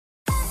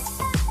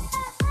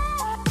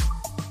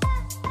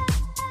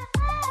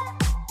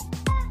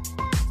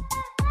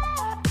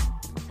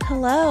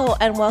Hello,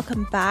 and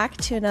welcome back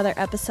to another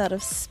episode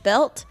of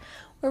Spilt,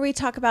 where we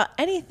talk about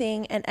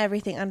anything and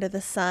everything under the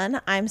sun.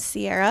 I'm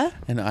Sierra.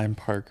 And I'm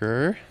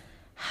Parker.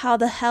 How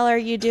the hell are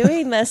you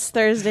doing this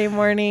Thursday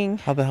morning?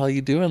 How the hell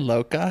you doing,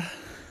 Loca?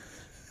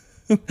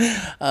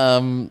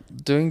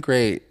 Doing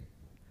great.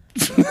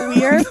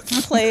 We are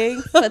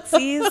playing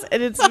footsies,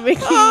 and it's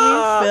making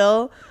me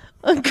feel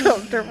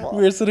uncomfortable.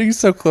 We're sitting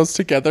so close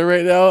together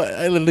right now.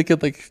 I literally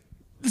could like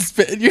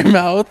spit in your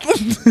mouth.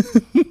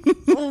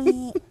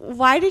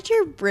 Why did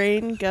your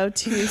brain go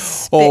to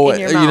spit in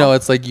your mouth? You know,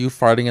 it's like you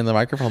farting in the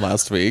microphone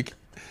last week.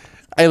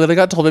 I literally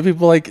got told by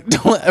people like,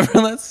 don't ever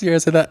let Sierra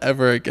say that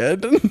ever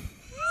again.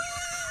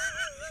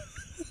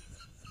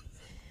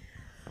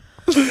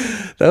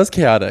 That was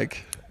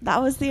chaotic.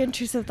 That was the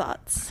intrusive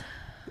thoughts.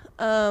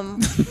 Mine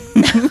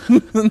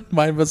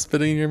was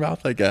spitting in your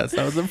mouth, I guess.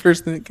 That was the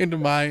first thing that came to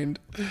mind.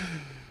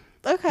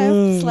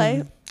 Okay,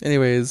 slay.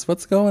 Anyways,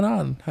 what's going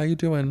on? How you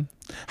doing?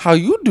 How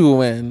you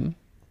doing?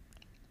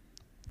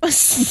 You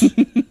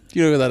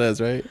know who that is,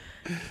 right?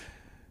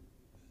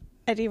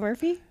 Eddie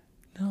Murphy?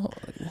 No,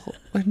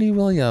 Wendy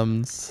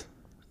Williams.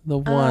 The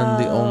one,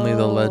 the only,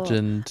 the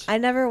legend. I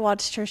never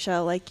watched her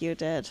show like you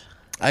did.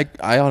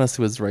 I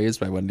honestly was raised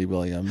by Wendy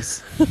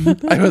Williams.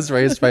 I was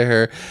raised by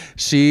her.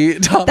 She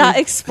taught That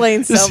me.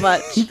 explains so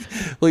much.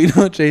 Well, you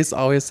know, Jace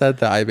always said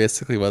that I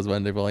basically was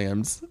Wendy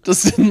Williams,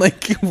 just in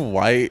like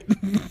white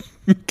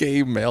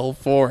gay male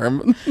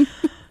form.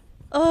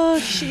 Oh,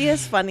 she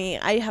is funny.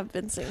 I have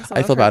been seeing some I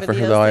of feel bad for her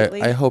videos though.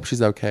 lately. I hope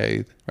she's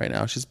okay right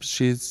now.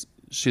 She's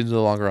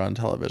no longer on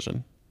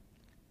television.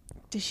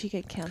 Did she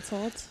get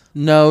canceled?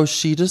 No,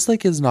 she just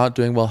like is not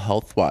doing well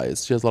health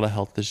wise. She has a lot of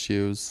health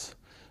issues.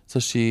 So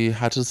she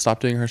had to stop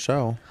doing her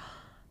show.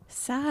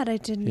 Sad. I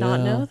did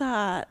not know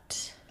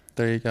that.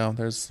 There you go.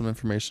 There's some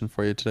information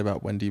for you today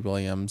about Wendy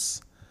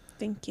Williams.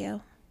 Thank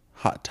you.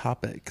 Hot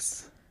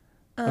topics.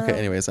 Okay,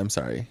 anyways, I'm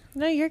sorry.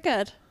 No, you're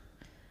good.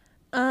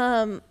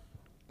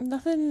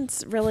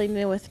 Nothing's really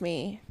new with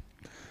me,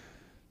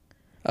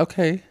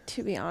 Okay.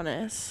 to be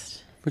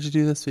honest. What'd you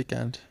do this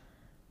weekend?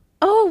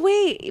 Oh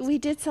wait, we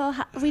did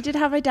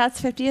have my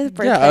dad's 50th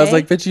birthday. Yeah, I was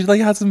like, but you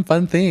like had some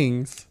fun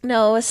things.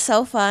 No, it was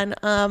so fun.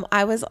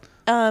 I was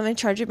in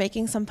charge of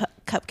making some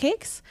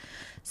cupcakes.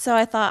 So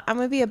I thought I'm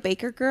going to be a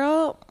baker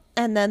girl.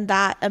 And then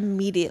that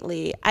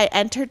immediately, I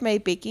entered my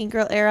baking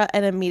girl era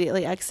and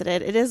immediately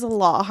exited. It is a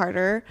lot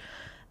harder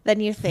than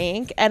you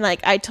think. And like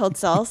I told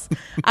Cels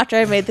after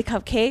I made the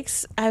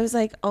cupcakes, I was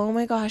like, oh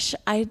my gosh,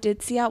 I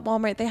did see at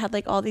Walmart they had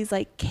like all these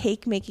like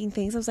cake making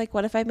things. I was like,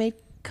 what if I made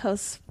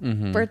Coast's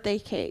birthday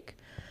cake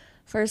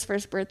for his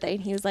first birthday?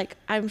 And he was like,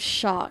 I'm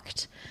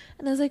shocked.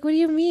 And I was like, what do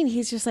you mean?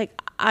 He's just like,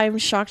 I'm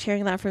shocked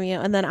hearing that from you.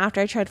 And then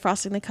after I tried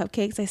frosting the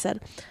cupcakes, I said,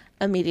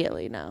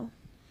 immediately no.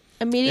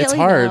 Immediately It's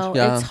hard, no.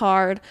 yeah. It's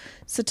hard.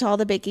 So to all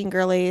the baking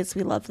girlies,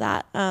 we love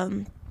that.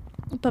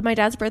 But my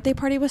dad's birthday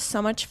party was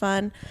so much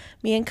fun.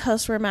 Me and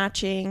Coast were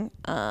matching.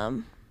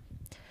 And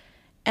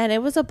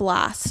it was a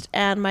blast.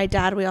 And my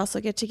dad, we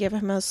also get to give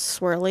him a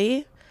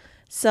swirly.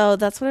 So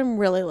that's what I'm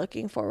really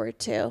looking forward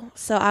to.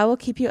 So I will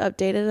keep you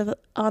updated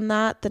on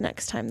that the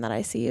next time that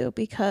I see you,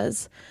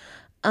 because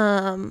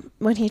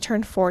when he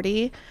turned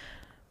 40,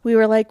 we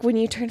were like, when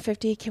you turn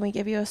 50, can we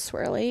give you a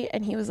swirly?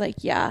 And he was like,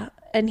 yeah.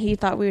 And he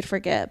thought we would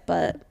forget,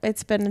 but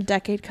it's been a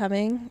decade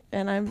coming,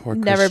 and I've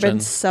never been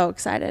so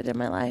excited in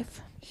my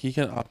life. He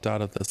can opt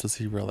out of this. Does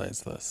he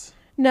realize this?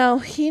 No,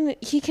 he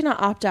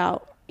cannot opt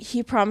out.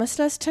 He promised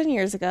us 10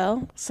 years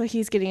ago, so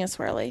he's getting a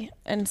swirly.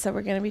 And so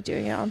we're going to be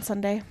doing it on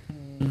Sunday.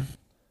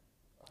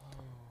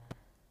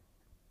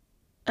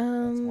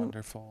 That's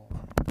wonderful.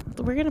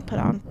 We're going to put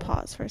on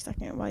pause for a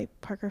second while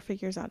Parker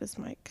figures out his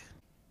mic.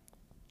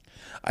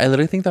 I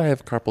literally think that I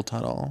have carpal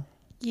tunnel.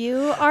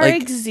 You are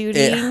like,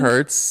 exuding. It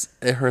hurts.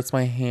 It hurts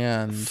my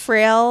hand.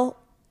 Frail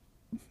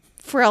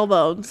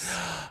bones.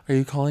 Are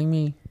you calling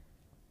me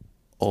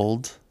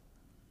old?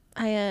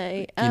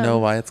 I You know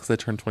why? It's because I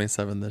turned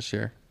 27 this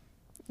year.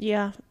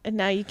 Yeah, and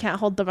now you can't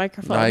hold the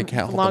microphone I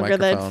can't hold the longer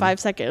than microphone. 5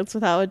 seconds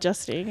without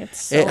adjusting. It's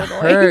so It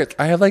annoying. hurts.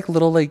 I have like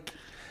little like.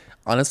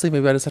 Honestly,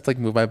 maybe I just have to like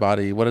move my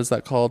body. What is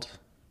that called?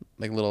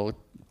 Like little.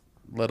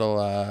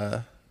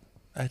 I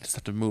just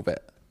have to move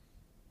it.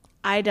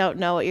 I don't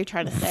know what you're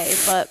trying to say,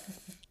 but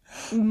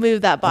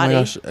move that body. Oh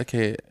my gosh.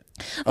 Okay.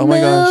 Oh my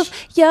gosh.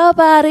 Move your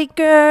body,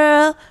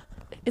 girl.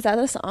 Is that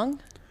a song?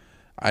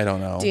 I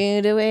don't know.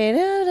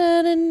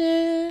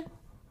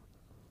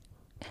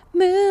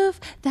 Move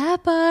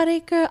that body,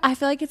 girl. I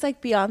feel like it's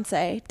like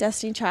Beyonce,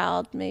 Destiny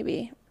Child,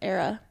 maybe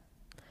era.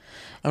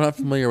 I'm not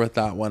familiar with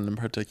that one in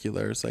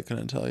particular, so I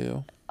couldn't tell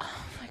you.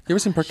 Oh my You ever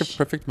seen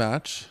Perfect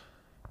Match?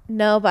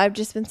 No, but I've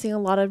just been seeing a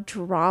lot of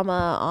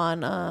drama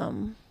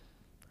on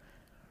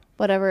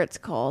whatever it's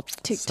called,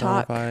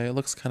 TikTok. So it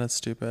looks kind of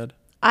stupid.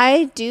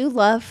 I do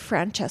love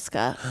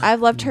Francesca.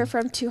 I've loved her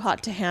from Too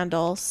Hot to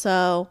Handle,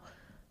 so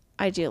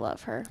I do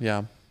love her.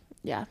 Yeah.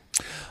 Yeah.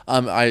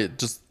 I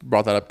just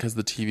brought that up because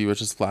the TV was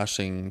just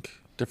flashing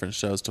different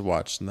shows to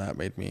watch, and that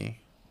made me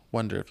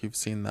wonder if you've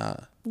seen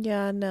that.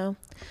 Yeah, no.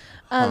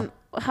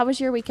 How was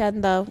your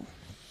weekend though?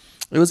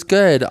 It was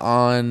good.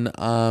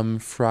 On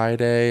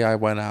Friday, I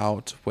went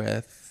out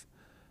with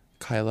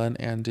Kyla and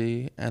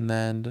Andy and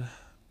then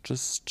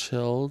just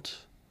chilled.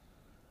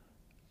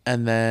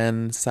 And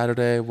then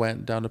Saturday,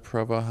 went down to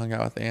Provo, hung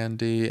out with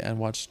Andy, and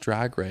watched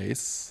Drag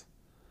Race.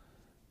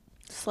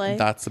 Slay.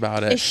 That's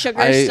about it. Is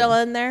Sugar still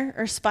in there,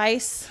 or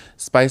Spice?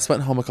 Spice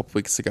went home a couple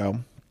weeks ago.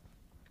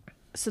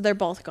 So they're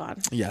both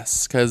gone.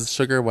 Yes, because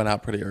Sugar went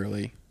out pretty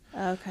early.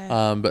 Okay.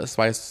 But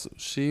Spice,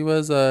 she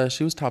was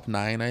top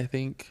 9, I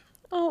think.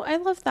 Oh, I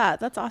love that.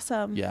 That's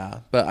awesome.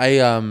 Yeah, but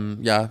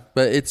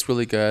but it's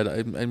really good.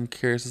 I'm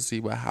curious to see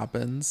what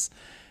happens,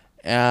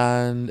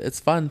 and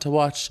it's fun to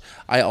watch.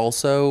 It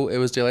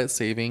was daylight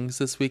savings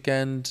this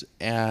weekend,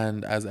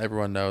 and as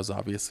everyone knows,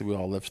 obviously we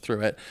all lived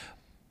through it,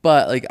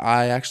 but like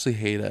I actually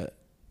hate it.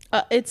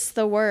 It's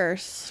the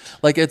worst.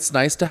 Like it's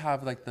nice to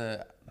have like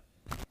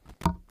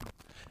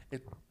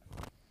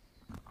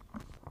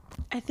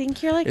I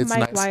think your mic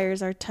nice.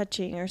 wires are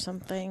touching or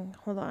something.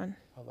 Hold on.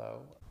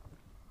 Hello.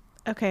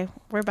 Okay,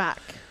 we're back.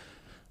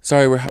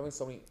 Sorry, we're having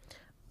so many.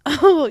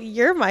 Oh,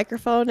 your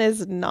microphone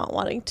is not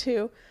wanting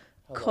to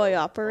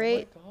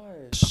cooperate. Oh my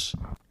gosh.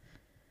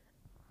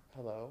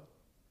 Hello.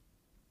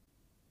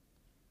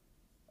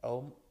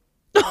 Oh.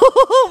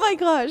 Oh my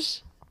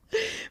gosh.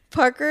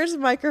 Parker's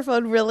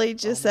microphone really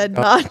just said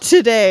not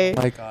today.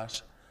 Oh my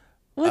gosh.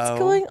 What's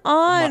going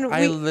on?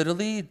 I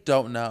literally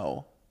don't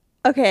know.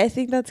 Okay, I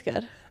think that's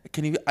good.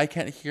 I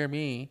can't hear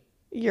me.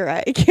 You're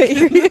right. I can't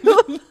hear you.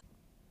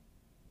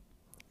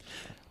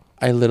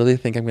 I literally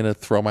think I'm gonna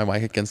throw my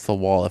mic against the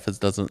wall if it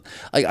doesn't.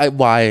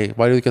 Why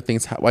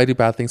do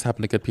bad things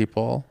happen to good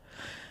people?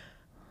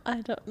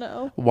 I don't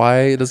know.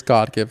 Why does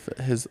God give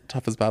his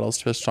toughest battles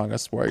to his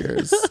strongest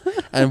warriors?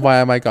 And why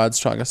am I God's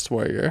strongest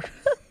warrior?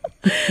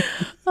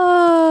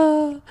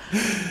 Over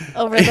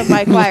the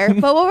mic wire.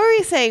 But what were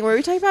we saying? Were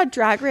we talking about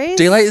Drag Race?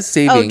 Daylight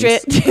savings. Oh,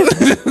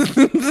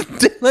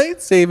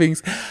 Daylight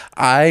savings.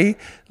 I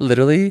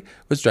literally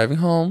was driving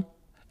home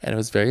and it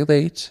was very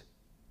late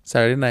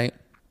Saturday night.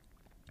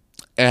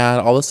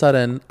 And all of a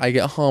sudden, I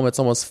get home. It's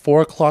almost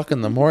 4:00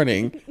 in the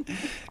morning.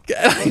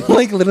 I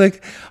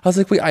was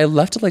like, wait, I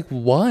left at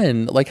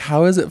 1. Like,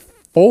 how is it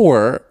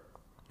 4?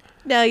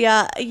 No,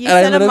 yeah, you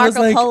said a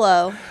Marco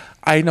Polo.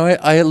 I know.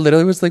 I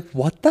literally was like,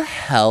 what the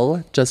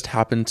hell just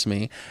happened to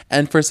me?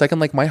 And for a second,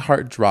 my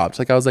heart dropped.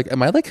 I was like,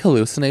 am I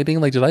hallucinating?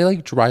 Did I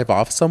drive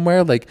off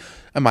somewhere?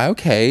 Am I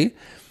okay?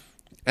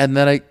 And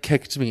then it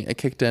kicked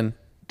in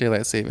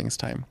daylight savings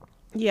time.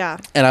 Yeah.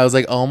 And I was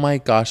like, oh my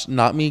gosh,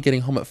 not me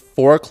getting home at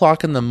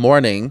 4:00 in the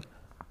morning.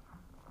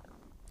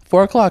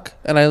 4:00.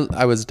 And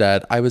I was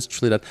dead. I was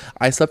truly dead.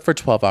 I slept for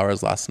 12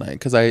 hours last night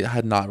because I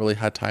had not really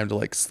had time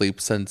to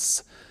sleep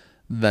since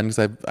then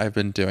because I've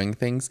been doing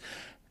things.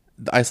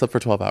 I slept for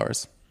 12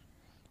 hours.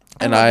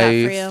 And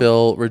I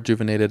feel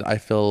rejuvenated. I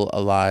feel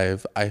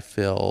alive. I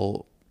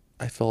feel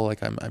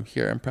like I'm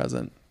here and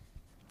present.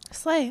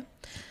 Slay.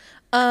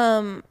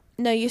 No,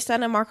 you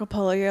said a Marco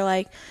Polo. You're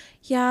like,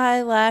 yeah,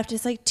 I left.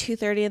 It's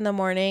 2:30 in the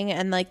morning,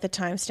 and the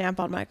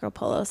timestamp on Marco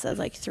Polo says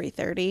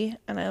 3:30,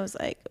 and I was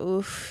like,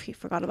 oof, you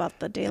forgot about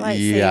the daylight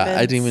savings. Yeah,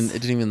 it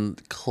didn't even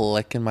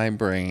click in my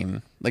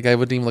brain. I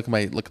wouldn't even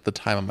look at the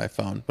time on my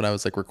phone when I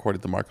was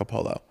recording the Marco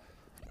Polo.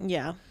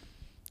 Yeah,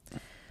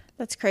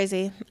 that's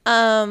crazy.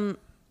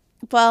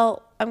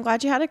 Well, I'm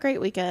glad you had a great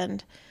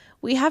weekend.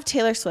 We have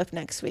Taylor Swift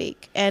next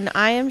week, and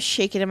I am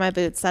shaking in my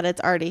boots that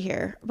it's already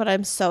here, but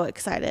I'm so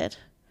excited.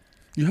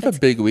 You have a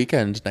big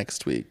weekend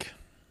next week.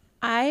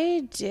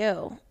 I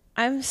do.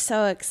 I'm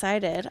so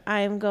excited.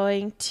 I'm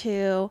going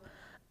to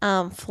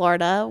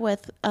Florida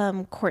with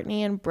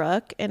Courtney and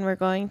Brooke, and we're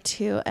going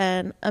to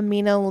an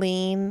Amina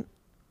Lean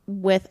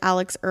with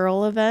Alex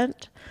Earl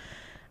event.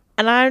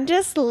 And I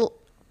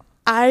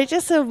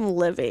just am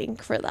living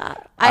for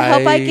that. I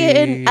hope I get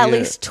in at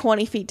least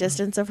 20 feet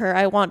distance of her.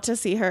 I want to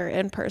see her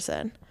in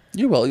person.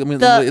 You will. I mean,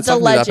 it's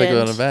not that big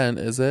of an event,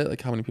 is it?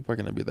 How many people are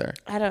going to be there?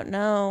 I don't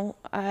know.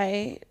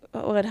 I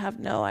would have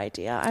no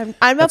idea.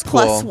 I'm a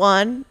plus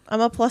one.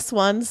 I'm a plus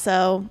one,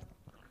 so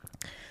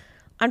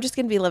I'm just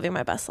going to be living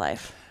my best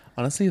life.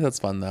 Honestly, that's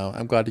fun, though.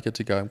 I'm glad you get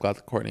to go. I'm glad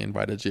that Courtney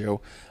invited you.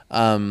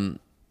 And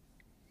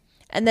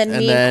then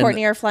me and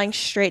Courtney are flying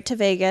straight to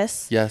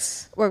Vegas.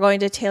 Yes. We're going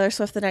to Taylor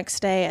Swift the next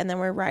day, and then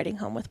we're riding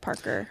home with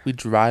Parker. We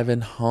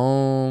driving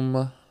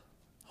home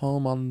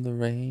on the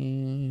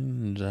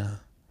range.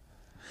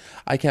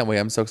 I can't wait.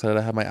 I'm so excited.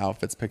 I have my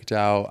outfits picked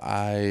out.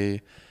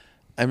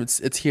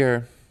 It's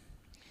here.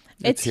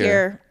 It's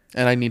here.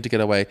 And I need to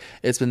get away.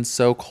 It's been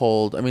so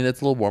cold. I mean,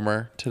 it's a little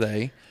warmer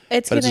today.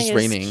 It's going to just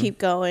raining. Keep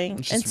going.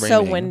 It's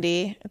so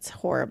windy. It's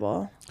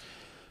horrible.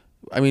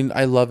 I mean,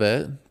 I love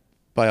it,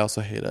 but I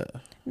also hate it.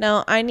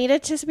 No, I need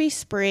it to be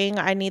spring.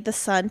 I need the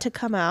sun to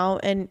come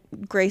out and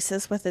grace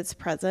us with its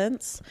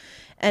presence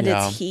and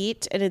its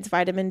heat and its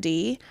vitamin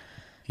D.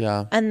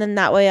 Yeah. And then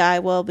that way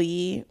I'll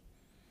be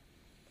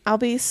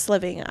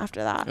sliving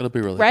after that. It'll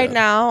be really right good.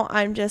 Now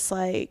I'm just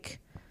now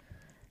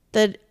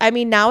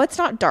it's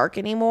not dark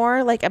anymore.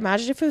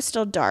 Imagine if it was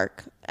still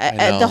dark.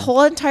 The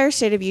whole entire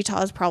state of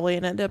Utah is probably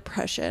in a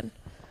depression.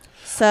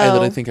 So I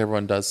literally think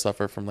everyone does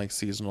suffer from like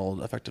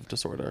seasonal affective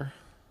disorder.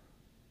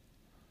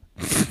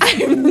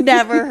 I've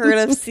never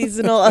heard of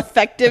seasonal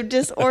affective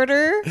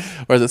disorder.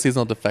 Or is it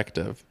seasonal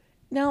defective?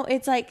 No,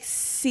 it's like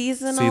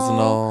seasonal.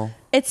 Seasonal.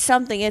 It's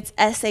something. It's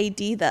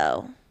SAD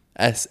though.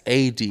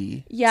 SAD.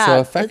 Yeah, So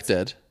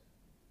affected.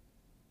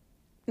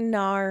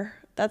 NAR.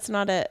 That's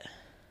not it.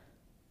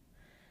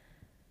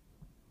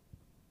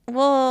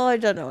 Well, I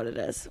don't know what it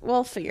is.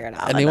 We'll figure it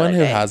out. Anyone who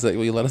another day. has it,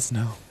 will you let us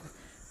know?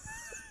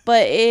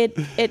 But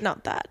it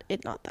not that.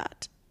 It not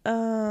that.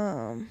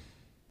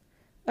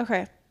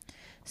 Okay.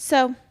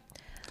 So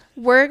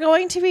we're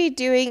going to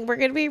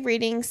be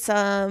reading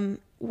some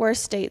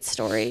worst date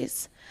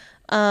stories.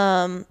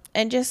 And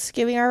just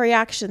giving our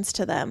reactions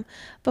to them.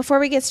 Before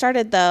we get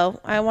started though,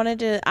 I wanted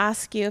to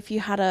ask you if you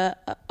had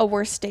a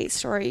worst date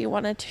story you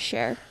wanted to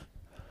share.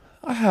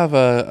 I have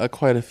a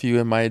quite a few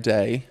in my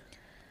day.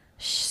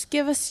 Just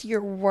give us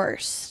your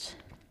worst.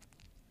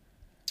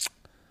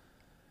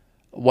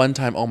 One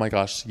time, oh my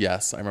gosh,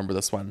 yes, I remember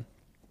this one.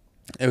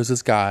 It was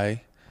this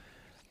guy.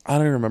 I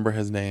don't even remember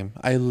his name.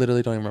 I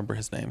literally don't even remember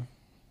his name.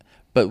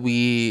 But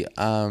we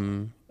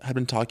had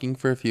been talking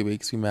for a few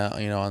weeks. We met,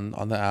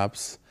 on the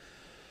apps.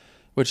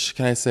 Which,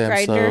 can I say, Grindr.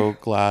 I'm so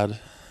glad.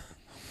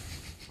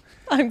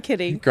 I'm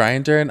kidding.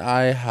 Grindr and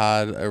I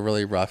had a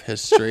really rough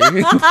history.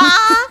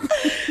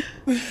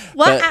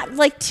 What app?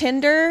 Like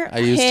Tinder? I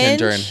use Hinge,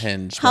 Tinder and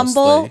Hinge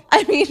Humble? mostly.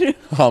 I mean,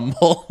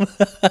 Humble.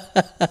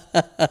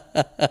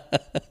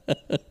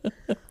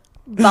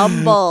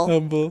 Bumble.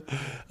 Humble.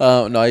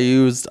 No, I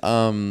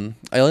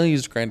only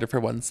used Grindr for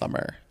one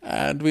summer,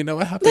 and we know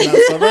what happened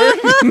that summer.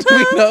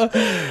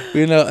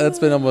 we know it's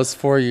been almost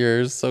 4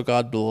 years, so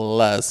God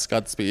bless,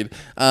 Godspeed.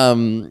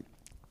 But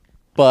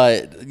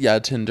yeah,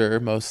 Tinder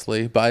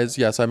mostly. But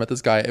so I met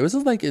this guy. It was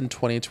like in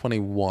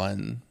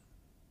 2021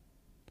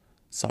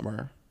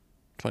 summer,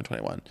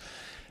 2021,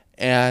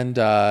 and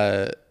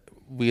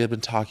we had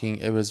been talking.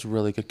 It was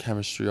really good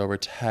chemistry over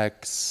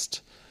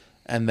text.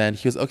 And then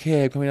he was,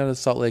 okay, I'm coming down to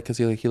Salt Lake because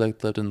he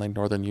lived in like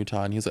northern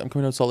Utah. And he was like, I'm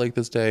coming down to Salt Lake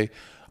this day.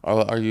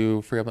 Are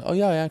you free? I'm like, oh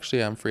yeah, I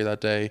actually am free that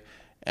day.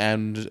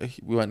 And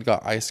we went and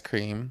got ice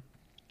cream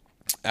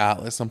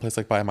at like someplace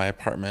like by my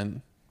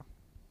apartment.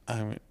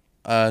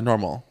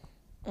 Normal.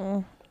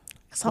 Was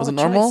it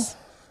Normal? Choice.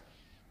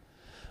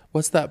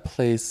 What's that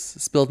place?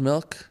 Spilled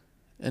Milk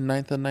in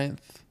 9th and 9th?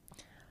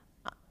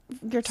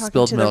 You're talking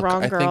Spilled to Milk. the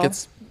wrong girl. I think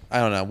I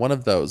don't know, one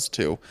of those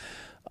two.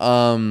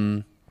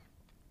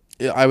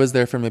 I was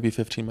there for maybe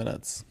 15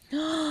 minutes.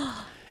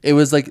 It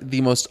was like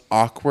the most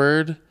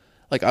awkward.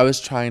 Like I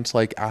was trying to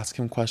like ask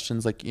him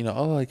questions like,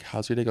 oh, like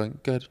how's your day going?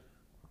 Good.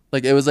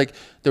 Like it was like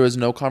there was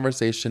no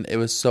conversation. It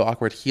was so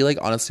awkward. He like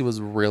honestly was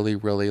really,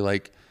 really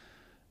like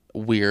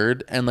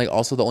weird. And like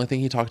also the only thing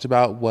he talked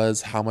about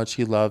was how much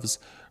he loves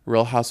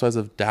Real Housewives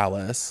of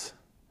Dallas.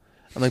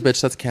 I'm like,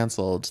 bitch, that's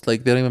canceled.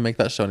 Like they don't even make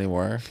that show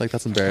anymore. Like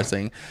that's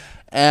embarrassing.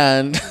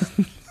 And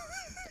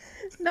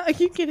No, are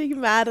you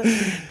getting mad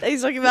that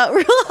he's talking about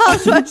Real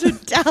Housewives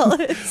of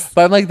Dallas?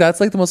 But I'm like, that's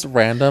like the most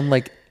random,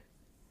 like,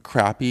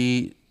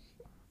 crappy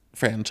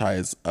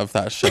franchise of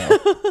that show.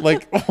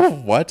 Like,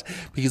 what?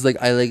 He's like,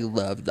 I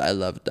love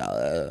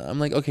Dallas. I'm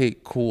like, okay,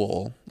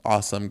 cool,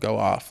 awesome, go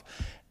off.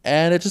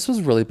 And it just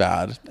was really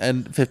bad.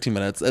 And 15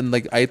 minutes, and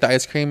like, I ate the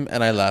ice cream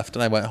and I left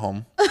and I went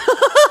home.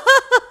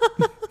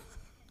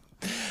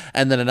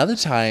 And then another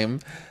time,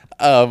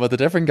 with a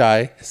different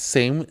guy,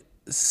 same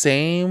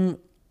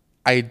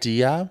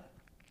idea,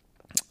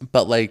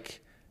 but like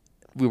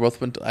we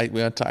both went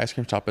to ice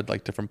cream shop at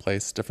like different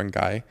place, different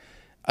guy.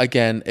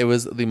 Again, it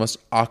was the most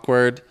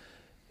awkward.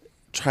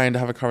 Trying to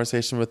have a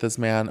conversation with this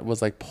man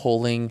was like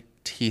pulling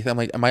teeth. I'm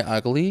like, am I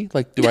ugly?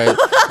 Like, do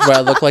I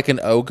look like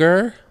an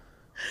ogre?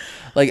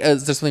 Like,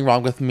 is there something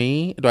wrong with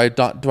me? Do I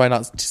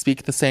not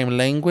speak the same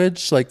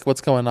language? Like,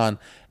 what's going on?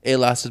 It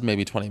lasted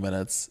maybe 20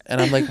 minutes. And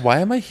I'm like,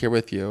 why am I here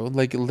with you?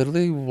 Like,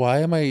 literally,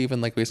 why am I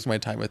even like wasting my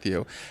time with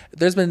you?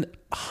 There's been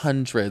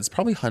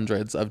probably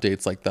hundreds of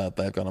dates like that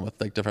I've gone on with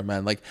like different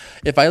men. Like,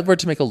 if I were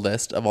to make a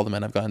list of all the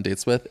men I've gone on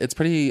dates with, it's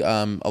pretty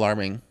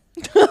alarming.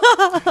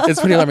 It's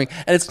pretty alarming.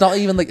 And it's not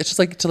even like, it's just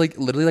like to like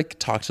literally like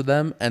talk to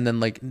them and then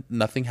like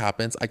nothing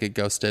happens. I get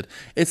ghosted.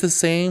 It's the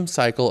same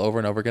cycle over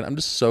and over again. I'm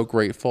just so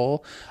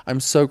grateful.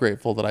 I'm so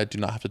grateful that I do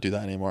not have to do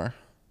that anymore.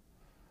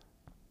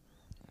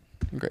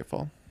 I'm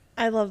grateful.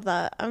 I love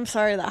that. I'm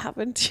sorry that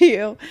happened to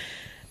you.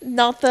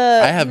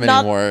 I have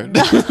many more.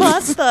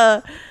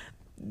 Not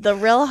the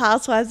Real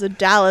Housewives of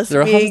Dallas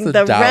being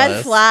the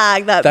red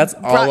flag that's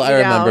all I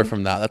remember down.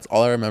 from that. That's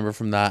all I remember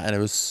from that. And it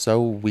was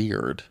so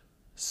weird.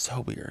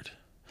 So weird.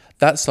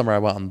 That summer I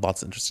went on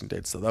lots of interesting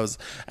dates. So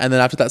and then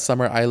after that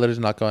summer I literally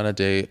did not go on a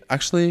date.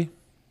 Actually,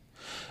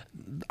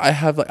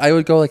 I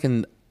would go like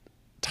in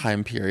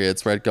time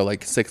periods where I'd go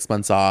like 6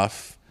 months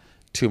off,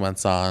 2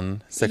 months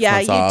on, 6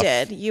 months off.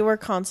 Yeah, you did. You were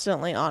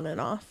constantly on and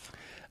off.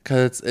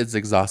 Because it's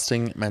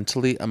exhausting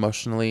mentally,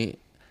 emotionally,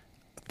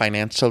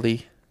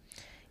 financially.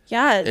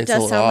 Yeah, it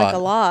does sound like a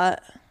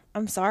lot. lot.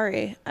 I'm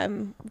sorry.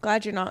 I'm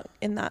glad you're not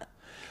in that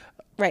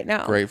right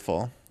now.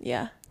 Grateful.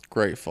 Yeah.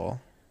 Grateful.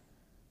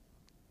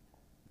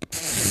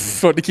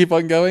 just want to keep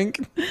on going.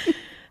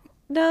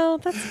 No,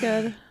 that's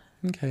good.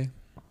 Okay.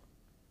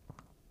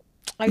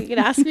 Are you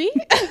gonna ask me?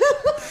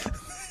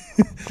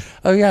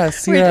 Oh yeah, We're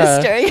Sierra.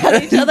 just staring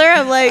at each other.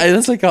 I'm like, I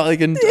just like got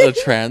like in a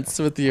trance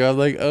with you. I'm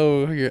like,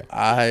 oh, your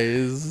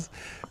eyes,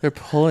 they're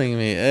pulling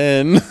me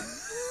in.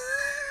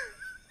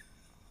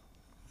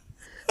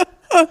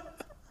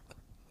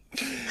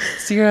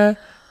 Sierra,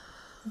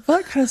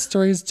 what kind of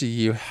stories do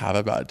you have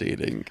about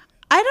dating?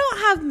 I don't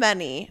have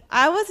many.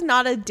 I was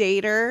not a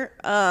dater.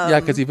 Yeah,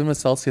 because you've been with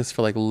Celsius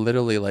for like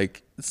literally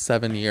like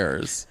 7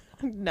 years.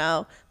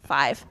 No,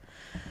 5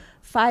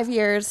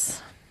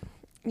 years.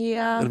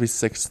 Yeah, It'll be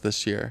 6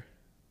 this year.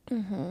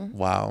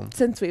 Wow.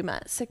 since we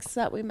met. 6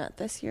 that we met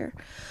this year.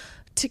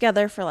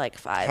 Together for like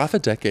 5. Half a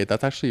decade.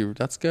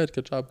 That's good.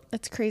 Good job.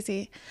 It's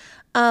crazy.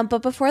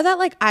 But before that,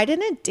 like I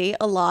didn't date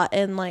a lot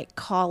in like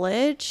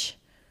college.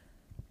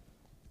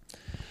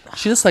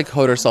 She just like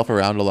hoed herself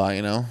around a lot,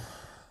 you know?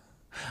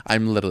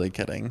 I'm literally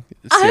kidding.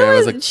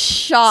 I was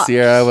shocked.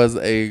 Sierra was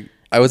I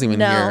wasn't even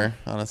No. here,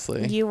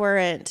 honestly. You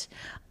weren't.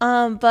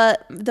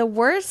 But the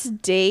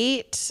worst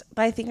date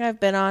I think I've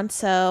been on,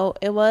 so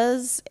it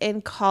was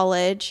in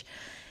college.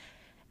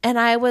 And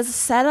I was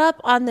set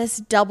up on this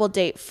double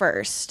date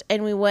first.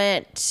 And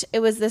it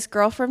was this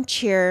girl from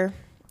cheer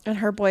and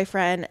her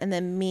boyfriend, and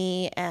then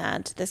me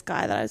and this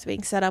guy that I was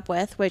being set up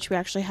with, which we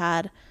actually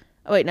had.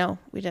 Oh, wait, no,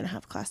 we didn't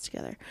have class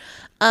together.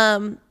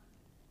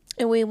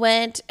 And we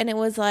went, and it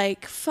was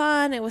like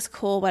fun. It was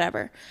cool,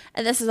 whatever.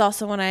 And this is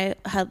also when I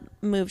had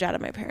moved out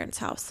of my parents'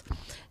 house.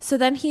 So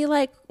then he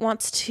like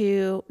wants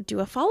to do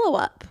a follow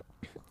up.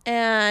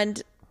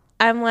 And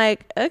I'm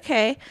like,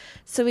 okay.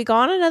 So we go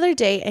on another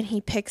date, and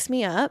he picks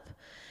me up,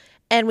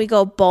 and we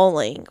go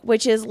bowling,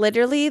 which is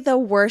literally the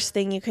worst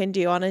thing you can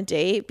do on a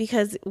date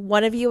because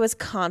one of you is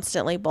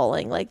constantly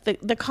bowling. Like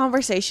the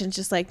conversation's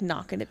just like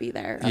not going to be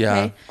there. Okay.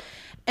 Yeah.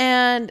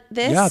 And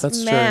this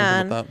that's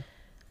man true.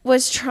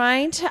 was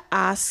trying to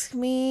ask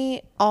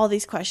me all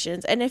these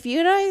questions. And if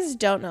you guys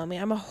don't know me,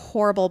 I'm a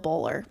horrible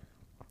bowler.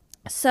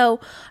 So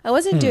I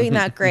wasn't doing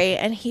that great.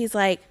 And he's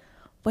like,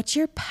 what's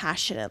your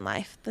passion in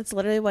life? That's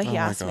literally what he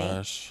asked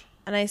me.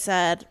 And I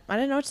said, I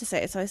didn't know what to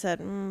say. So I said,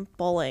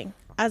 bowling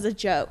as a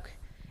joke.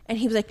 And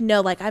he was like,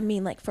 no, like, I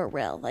mean, like for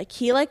real. Like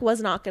he like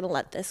was not going to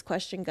let this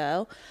question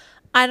go.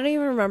 I don't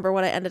even remember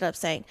what I ended up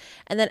saying.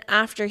 And then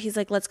after he's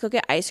like, let's go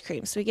get ice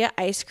cream. So we get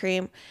ice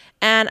cream.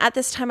 And at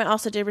this time, I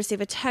also did receive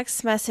a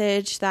text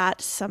message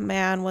that some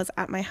man was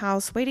at my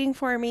house waiting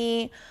for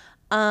me.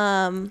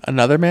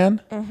 Another man?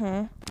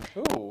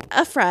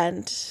 A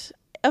friend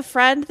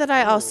that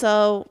I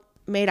also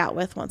made out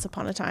with once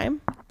upon a time.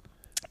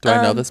 Do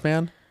I know this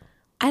man?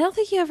 I don't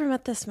think you ever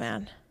met this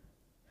man.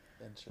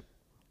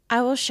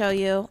 I will show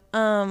you.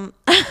 I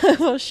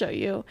will show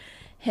you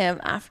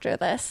him after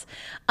this.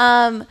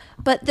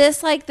 But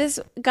this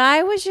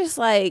guy was just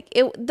like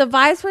the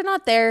vibes were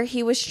not there.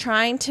 He was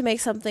trying to make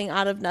something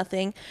out of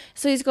nothing.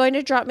 So he's going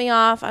to drop me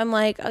off. I'm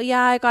like, oh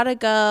yeah, I gotta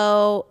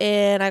go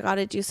and I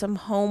gotta do some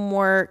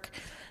homework.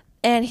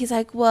 And he's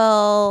like,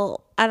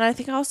 well, and I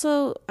think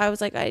also I was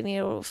like, I need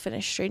to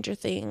finish Stranger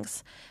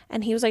Things.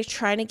 And he was like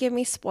trying to give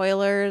me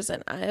spoilers,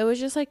 and it was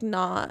just like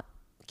not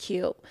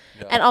cute.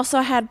 Yeah. And also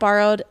I had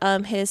borrowed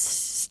his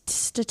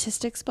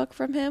statistics book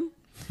from him.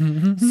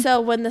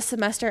 So when the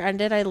semester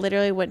ended, I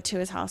literally went to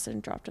his house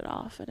and dropped it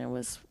off,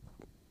 and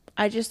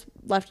I just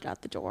left it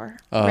at the door,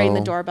 rang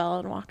the doorbell,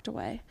 and walked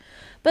away.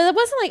 But it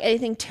wasn't like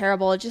anything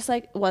terrible. It just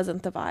like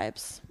wasn't the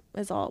vibes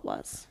is all it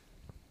was.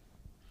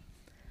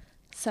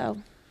 So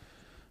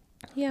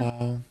yeah.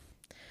 Wow.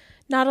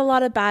 Not a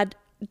lot of bad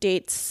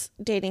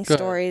dating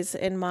stories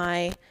in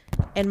my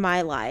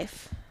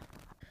life.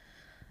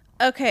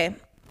 Okay,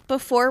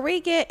 before we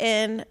get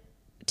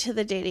into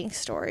the dating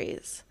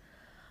stories,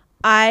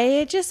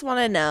 I just want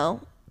to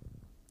know,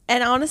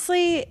 and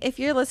honestly, if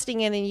you're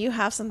listening in and you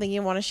have something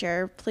you want to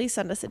share, please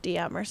send us a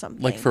DM or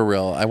something. Like for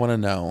real, I want to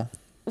know.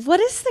 What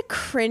is the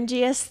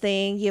cringiest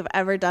thing you've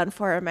ever done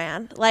for a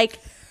man? Like,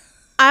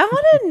 I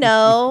want to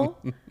know,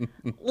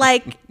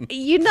 like,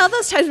 you know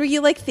those times where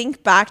you like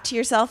think back to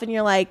yourself and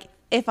you're like,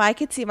 if I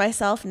could see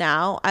myself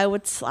now, I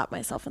would slap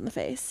myself in the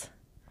face.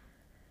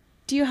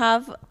 Do you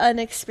have an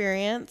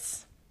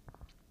experience?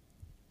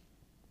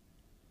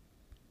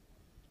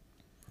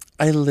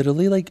 I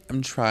literally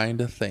I'm trying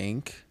to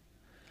think.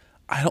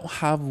 I don't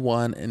have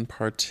one in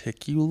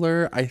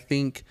particular. I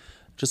think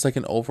just like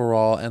an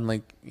overall,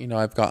 and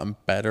I've gotten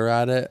better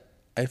at it,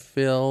 I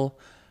feel.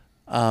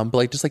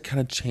 But just kind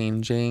of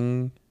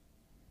changing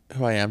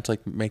who I am to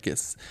make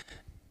it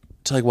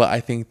to what I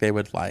think they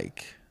would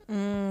like.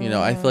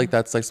 I feel like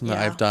that's something that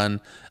I've done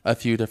a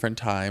few different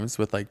times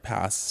with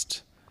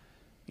past,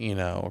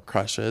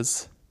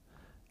 crushes,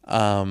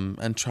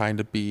 and trying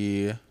to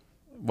be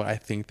what I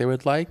think they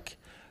would like.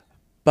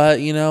 But,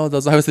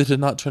 those obviously did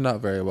not turn out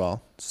very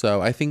well.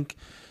 So I think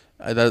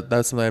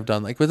that's something I've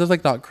done. But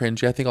it's not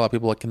cringy. I think a lot of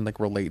people can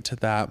relate to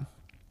that.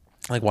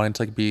 Wanting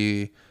to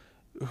be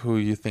who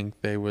you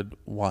think they would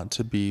want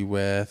to be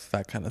with,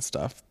 that kind of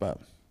stuff. But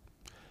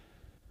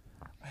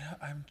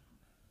I'm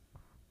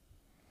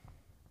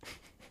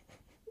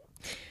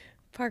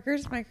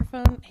Parker's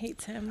microphone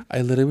hates him.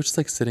 I literally was just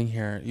like sitting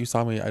here. You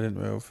saw me. I didn't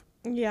move.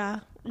 Yeah.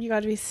 You got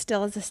to be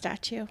still as a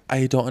statue.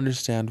 I don't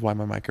understand why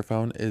my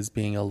microphone is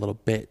being a little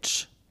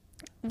bitch.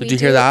 Did you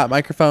hear that,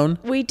 microphone?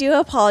 We do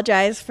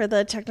apologize for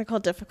the technical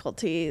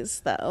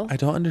difficulties, though. I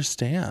don't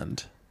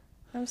understand.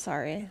 I'm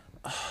sorry.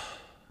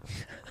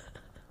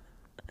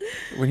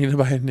 We need to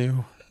buy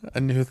a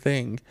new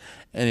thing.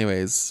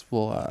 Anyways,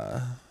 we'll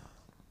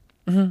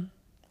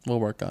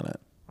work on it.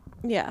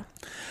 Yeah.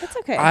 It's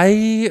okay.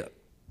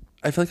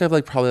 I feel like I've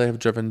like probably have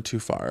driven too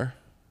far.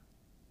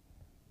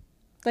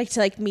 Like to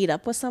like meet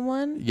up with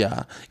someone?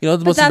 Yeah. You know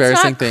the most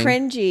embarrassing thing?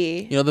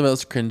 Cringy. You know the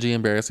most cringy,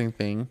 embarrassing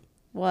thing?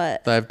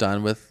 What? That I've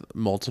done with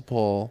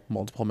multiple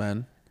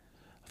men?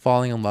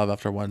 Falling in love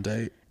after one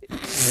date.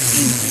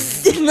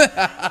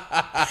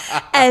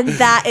 And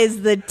that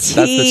is the tea. That's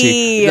the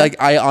tea.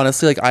 Like I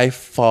honestly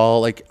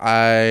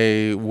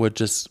I would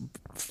just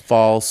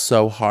fall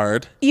so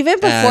hard. Even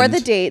before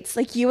the dates,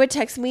 like you would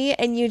text me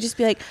and you'd just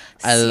be like,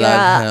 I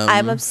love him.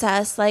 I'm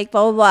obsessed, like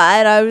blah blah blah.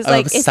 And I was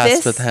like, obsessed if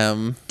this with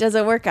him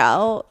doesn't work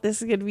out,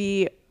 this is gonna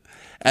be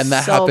and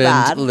that so happened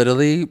bad.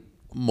 Literally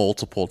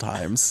multiple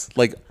times.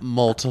 Like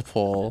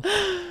multiple.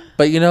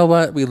 But you know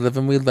what? We live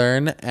and we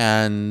learn,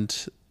 and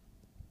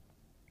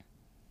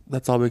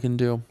that's all we can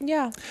do.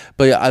 Yeah.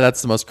 But yeah,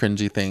 that's the most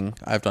cringy thing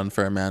I've done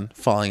for a man,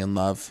 falling in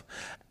love.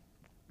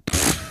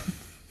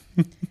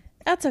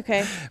 That's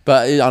okay.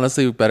 But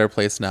honestly, better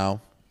place now.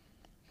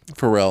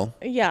 For real.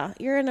 Yeah,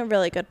 you're in a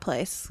really good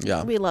place.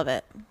 Yeah. We love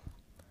it.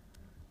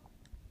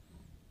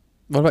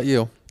 What about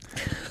you?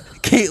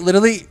 Kate,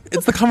 literally,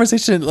 it's the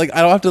conversation. Like,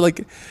 I don't have to,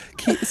 like...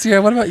 Kate,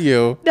 Sierra, what about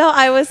you? No,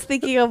 I was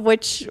thinking of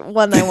which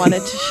one I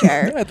wanted to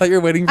share. I thought you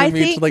were waiting for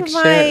me to, like,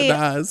 share and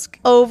ask.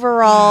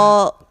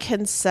 Overall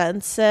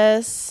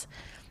consensus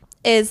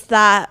is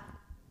that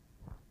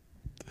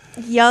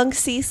young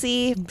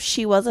Cece,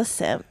 she was a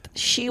simp.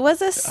 She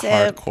was a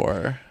simp.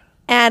 Hardcore.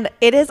 And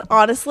it is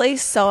honestly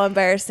so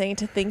embarrassing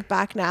to think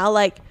back now.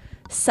 Like,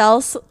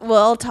 Cels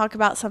will talk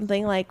about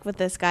something like with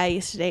this guy I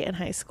used to date in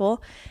high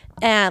school.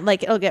 And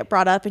like, it'll get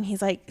brought up and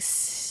he's like,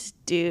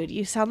 dude,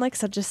 you sound like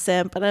such a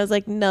simp. And I was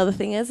like, no, the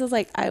thing is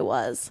like, I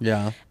was.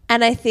 Yeah.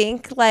 And I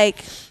think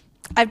like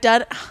I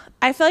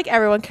feel like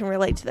everyone can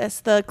relate to this.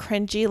 The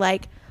cringy,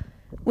 like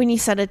when you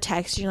send a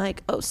text, you're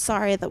like, oh,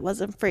 sorry, that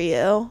wasn't for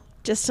you.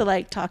 Just to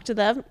like talk to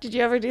them. Did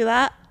you ever do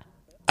that?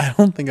 I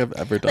don't think I've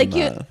ever done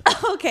that.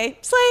 Okay.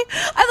 So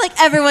I'm like,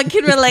 everyone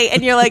can relate.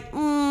 And you're like,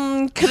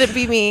 could it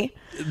be me?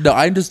 No,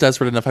 I'm just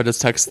desperate enough. I just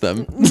text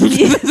them.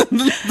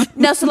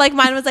 No, so like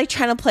mine was like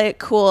trying to play it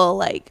cool.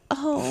 Like,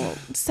 oh,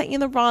 sent you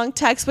the wrong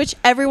text, which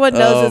everyone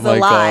knows is a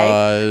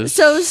lie.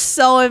 Gosh.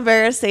 So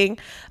embarrassing.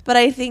 But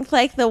I think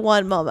like the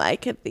one moment I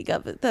could think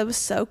of that was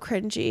so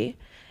cringy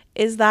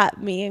is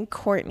that me and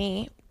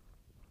Courtney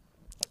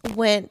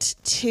went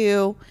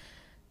to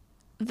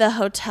the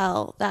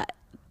hotel that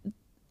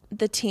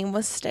the team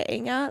was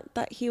staying at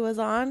that he was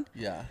on.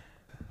 Yeah.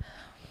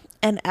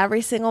 And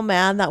every single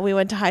man that we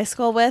went to high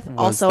school with was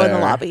also there. in the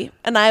lobby.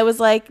 And I was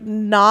like,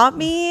 not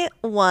me,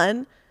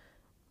 one,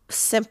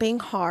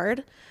 simping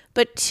hard.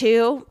 But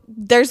two,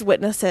 there's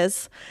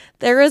witnesses.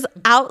 There is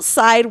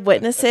outside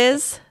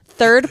witnesses,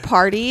 third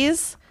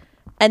parties.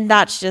 And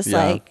that's just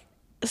like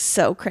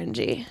so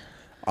cringy.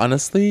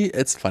 Honestly,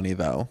 it's funny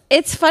though.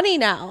 It's funny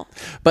now.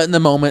 But in the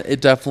moment,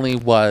 it definitely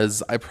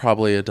was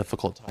probably a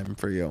difficult time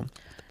for you.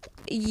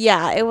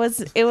 Yeah, it was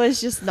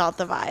just not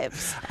the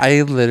vibes.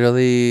 I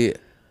literally...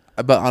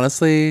 But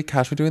honestly,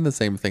 Cash, we're doing the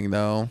same thing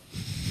though.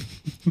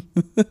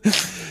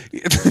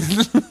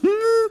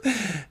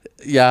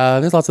 Yeah,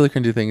 there's lots of other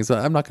cringy things, but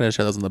I'm not going to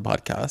share those on the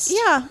podcast.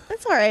 Yeah,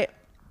 that's all right.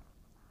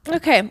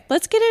 Okay,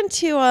 let's get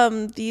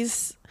into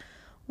these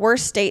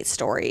worst date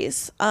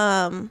stories.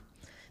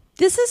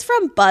 This is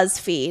from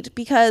BuzzFeed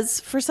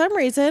because for some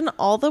reason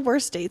all the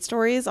worst date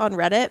stories on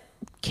Reddit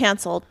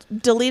canceled,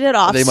 deleted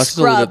off. They must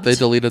have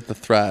deleted the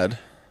thread.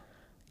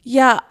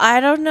 Yeah,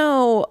 I don't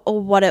know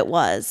what it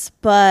was,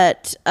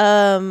 but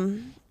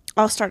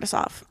I'll start us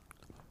off.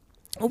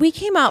 We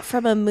came out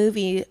from a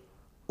movie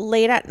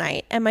late at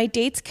night, and my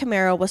date's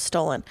Camaro was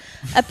stolen.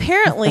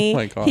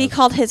 Apparently, he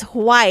called his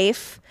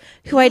wife,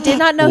 who I did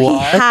not know he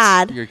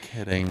had. You're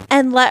kidding.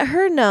 And let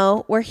her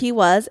know where he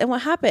was and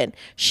what happened.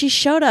 She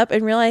showed up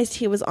and realized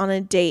he was on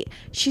a date.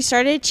 She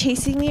started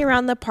chasing me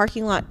around the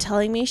parking lot,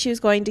 telling me she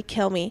was going to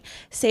kill me.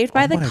 Saved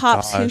by the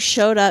cops who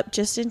showed up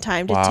just in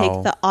time to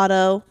take the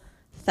auto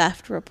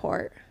theft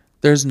report.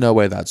 There's no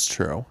way that's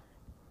true.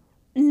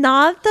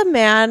 Not the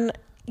man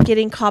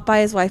getting caught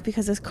by his wife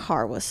because his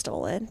car was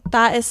stolen.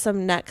 That is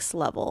some next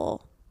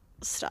level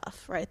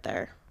stuff right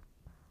there.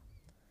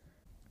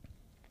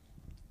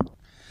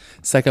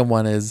 Second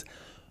one is,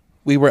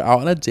 we were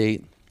out on a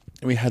date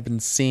and we had been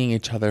seeing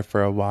each other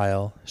for a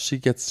while. She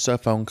gets a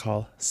phone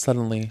call.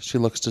 Suddenly, she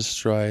looks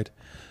destroyed.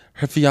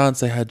 Her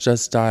fiance had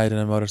just died in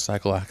a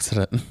motorcycle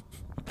accident.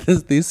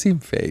 These seem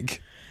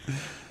fake.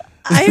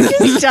 I'm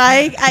just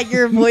dying at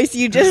your voice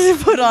you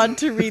just put on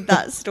to read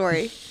that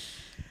story.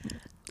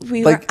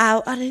 We were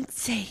out on a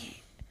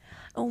date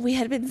We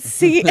had been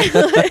singing.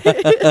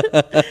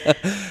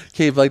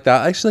 Okay, but like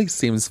that actually like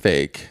seems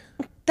fake.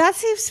 That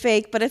seems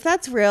fake, but if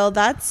that's real,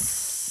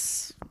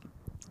 that's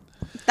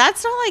not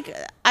like,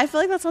 I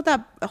feel like that's not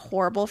that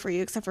horrible for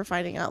you, except for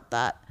finding out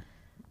that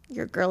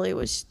your girlie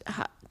was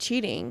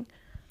cheating.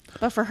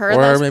 But for her, Or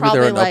that's maybe probably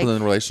they're in an like,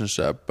 open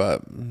relationship,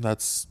 but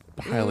that's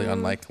highly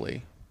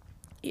unlikely.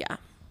 yeah.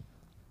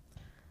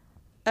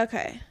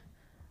 Okay.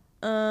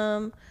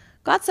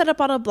 Got set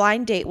up on a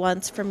blind date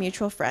once from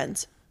mutual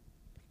friends.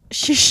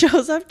 She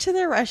shows up to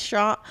the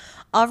restaurant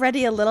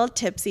already a little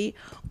tipsy,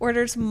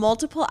 orders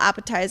multiple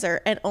appetizer,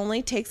 and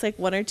only takes like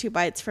 1 or 2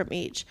 bites from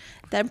each.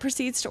 Then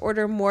proceeds to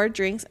order more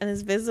drinks and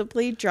is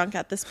visibly drunk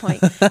at this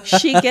point.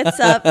 She gets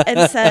up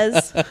and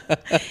says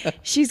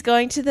she's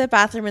going to the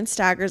bathroom and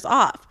staggers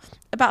off.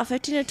 About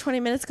 15 to 20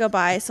 minutes go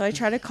by, so I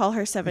try to call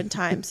her several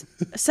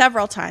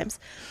times,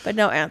 but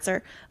no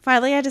answer.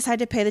 Finally, I decide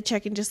to pay the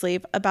check and just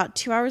leave. About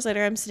 2 hours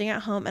later, I'm sitting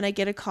at home and I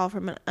get a call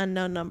from an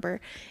unknown number.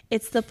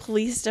 It's the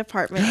police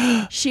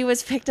department. She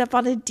was picked up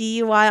on a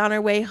DUI on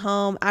her way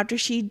home after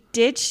she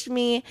ditched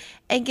me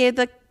and gave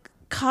the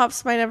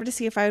cops my number to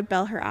see if I would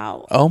bail her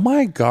out. Oh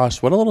my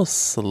gosh, what a little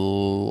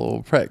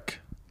slow prick.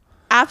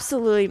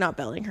 Absolutely not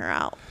bailing her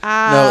out.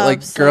 No, like,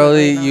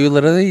 girlie, Absolutely not. you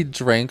literally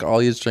drank all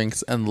these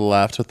drinks and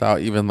left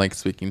without even like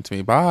speaking to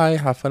me. Bye.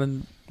 Have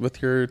fun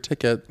with your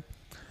ticket.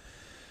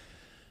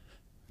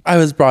 I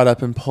was brought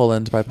up in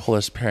Poland by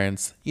Polish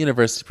parents,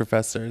 university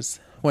professors,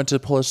 went to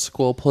Polish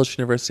school, Polish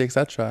university,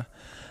 etc.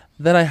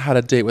 Then I had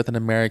a date with an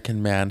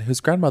American man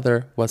whose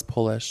grandmother was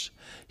Polish.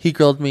 He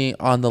grilled me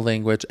on the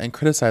language and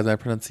criticized my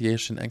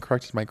pronunciation and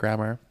corrected my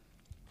grammar.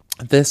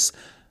 This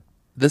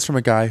from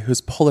a guy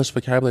whose Polish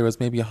vocabulary was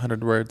maybe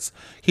 100 words.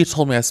 He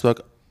told me I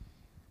spoke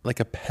like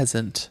a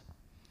peasant.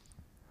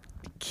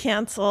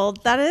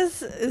 Canceled. That's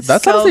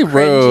That's so honestly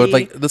rude. cringy.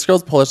 Like, this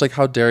girl's Polish. Like,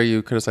 how dare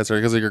you criticize her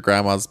because your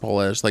grandma's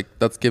Polish? Like,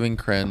 that's giving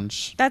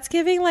cringe. That's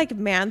giving like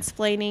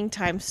mansplaining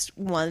times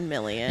 1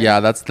 million. Yeah,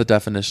 that's the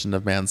definition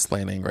of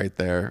mansplaining right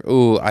there.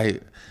 Ooh,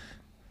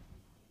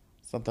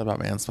 something about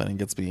mansplaining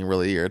gets me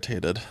really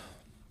irritated.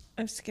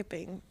 I'm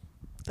skipping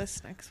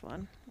this next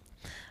one.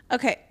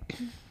 Okay.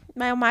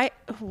 My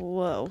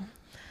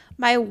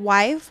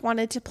wife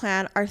wanted to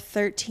plan our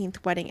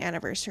 13th wedding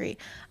anniversary.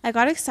 I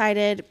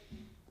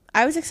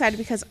was excited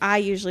because I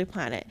usually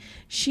plan it.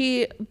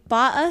 She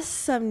bought us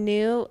some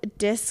new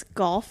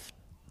golf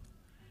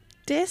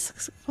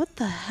discs. What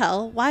the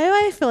hell? Why do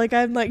I feel like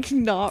I'm like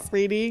not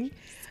reading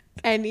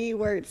any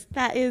words?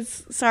 That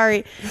is,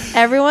 sorry.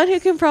 Everyone who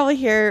can probably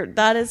hear,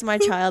 that is my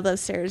child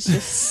upstairs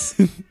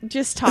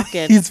just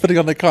talking. He's putting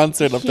on a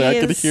concert up there. I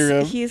can hear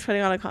him. He's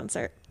putting on a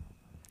concert.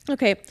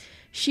 Okay.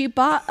 She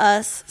bought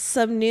us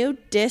some new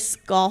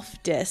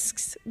golf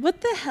discs.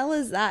 What the hell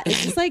is that?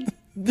 It's just like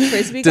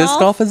frisbee golf. Disc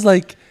golf is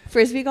like,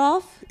 Frisbee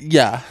golf?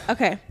 yeah.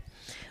 Okay.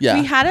 Yeah.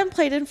 We hadn't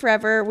played in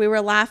forever. We were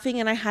laughing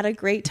and I had a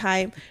great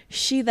time.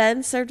 She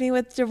then served me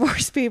with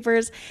divorce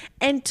papers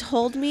and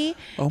told me.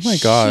 Oh my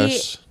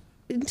gosh.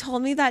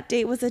 Told me that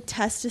date was a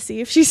test to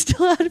see if she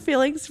still had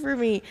feelings for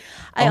me.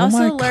 I Oh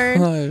my also learned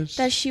gosh.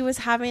 that she was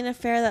having an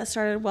affair that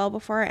started well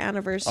before our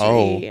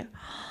anniversary.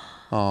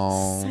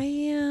 Oh.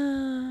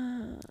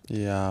 Sam.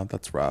 Yeah,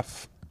 that's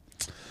rough.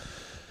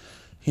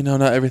 You know,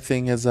 not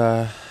everything is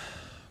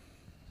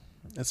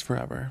it's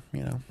forever,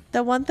 you know.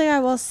 The one thing I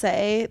will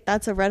say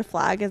that's a red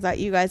flag is that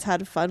you guys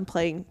had fun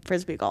playing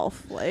frisbee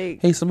golf.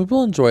 Like, Hey, some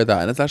people enjoy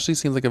that, and it actually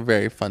seems like a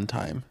very fun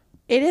time.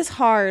 it is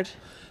hard.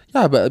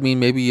 Yeah, but I mean,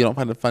 maybe you don't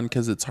find it fun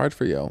because it's hard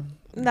for you.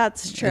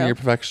 That's true. And you're a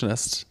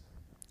perfectionist.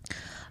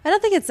 I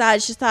don't think it's that.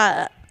 It's just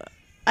that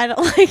I don't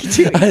like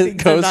doing things I'm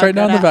Ghost not right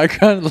now in good the at.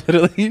 background,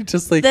 literally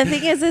just like The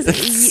thing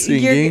is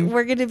singing.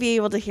 we're going to be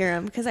able to hear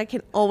him because I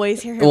can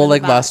always hear him. Well, in the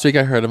like back. last week,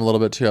 I heard him a little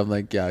bit too. I'm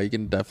like, yeah, you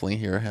can definitely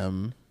hear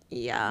him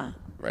Yeah.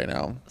 right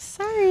now.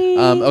 Sorry.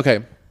 Okay.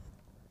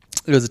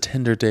 It was a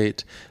Tinder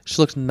date.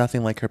 She looked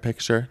nothing like her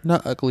picture.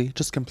 Not ugly,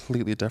 just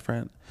completely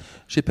different.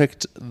 She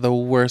picked the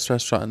worst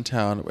restaurant in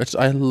town, which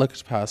I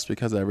looked past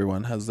because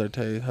everyone has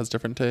has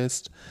different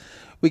taste.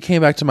 We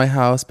came back to my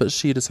house, but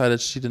she decided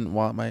she didn't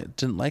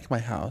like my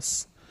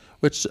house,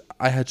 which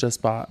I had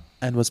just bought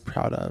and was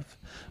proud of.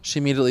 She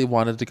immediately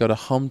wanted to go to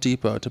Home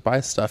Depot to buy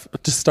stuff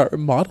to start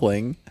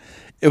remodeling.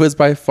 It was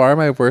by far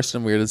my worst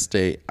and weirdest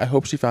date. I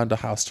hope she found a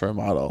house to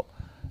remodel.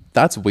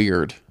 That's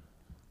weird.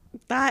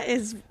 that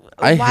is.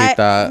 I hate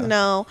that.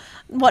 No.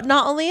 What?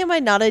 Not only am I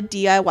not a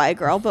DIY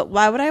girl, but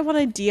why would I want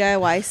to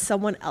DIY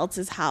someone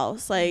else's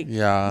house? Like,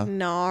 Yeah.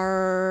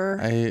 nar.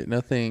 No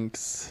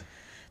thanks.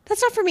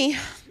 That's not for me.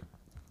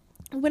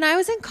 When I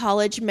was in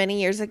college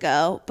many years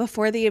ago,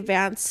 before the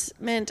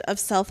advancement of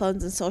cell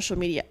phones and social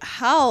media,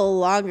 how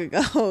long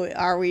ago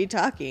are we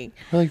talking?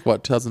 Like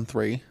what,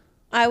 2003?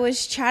 I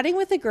was chatting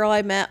with a girl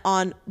I met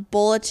on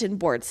bulletin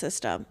board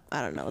system.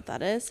 I don't know what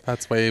that is.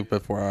 That's way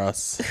before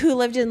us. Who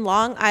lived in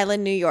Long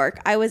Island, New York.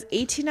 I was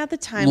 18 at the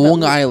time.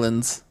 Long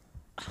Island.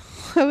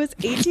 I was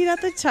 18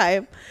 at the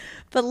time,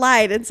 but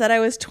lied and said I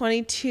was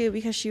 22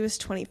 because she was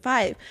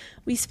 25.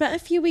 We spent a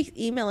few weeks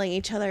emailing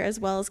each other as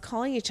well as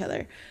calling each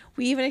other.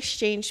 We even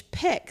exchanged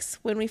pics.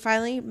 When we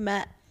finally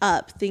met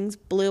up, things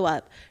blew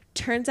up.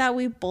 Turns out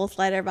we both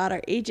lied about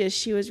our ages.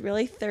 She was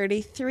really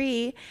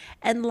 33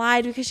 and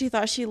lied because she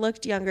thought she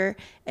looked younger.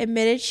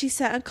 Admitted she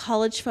sent a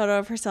college photo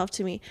of herself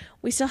to me.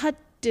 We still had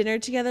dinner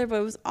together, but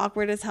it was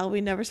awkward as hell.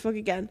 We never spoke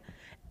again.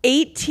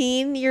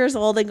 18 years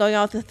old and going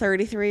out with a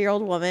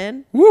 33-year-old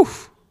woman.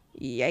 Woof.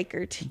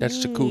 Yikers.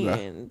 That's the cougar.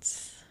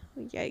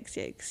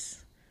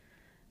 Yikes.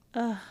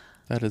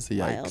 That is a yikes.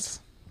 Wild.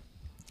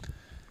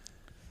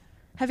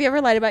 Have you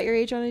ever lied about your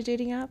age on a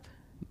dating app?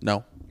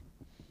 No.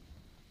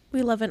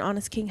 We love an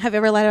honest king. Have you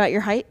ever lied about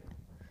your height?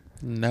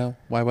 No.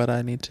 Why would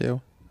I need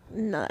to?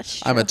 No,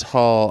 that's true. I'm a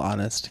tall,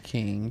 honest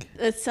king.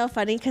 It's so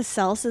funny because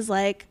Cels is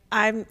like,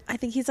 I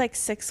think he's like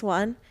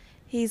 6'1".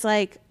 He's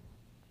like,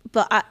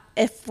 but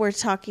if we're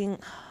talking,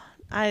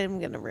 I'm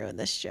going to ruin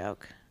this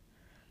joke.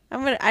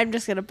 I'm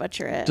just going to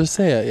butcher it. Just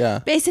say it, yeah.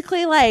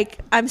 Basically, like,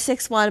 I'm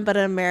 6'1", but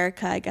in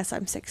America, I guess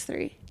I'm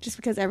 6'3", just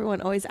because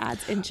everyone always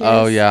adds inches.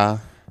 Oh, yeah.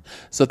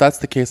 So if that's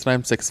the case, then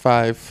I'm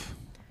 6'5".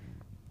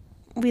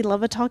 We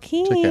love a tall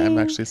king. Okay, I'm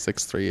actually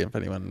 6'3", if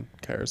anyone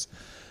cares.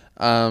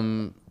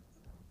 No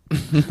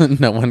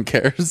one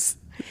cares.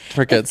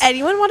 Forgets. If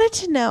anyone wanted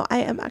to know, I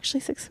am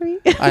actually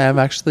 6'3". I am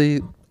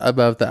actually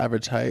above the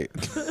average height.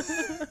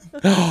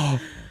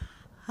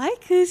 Hi,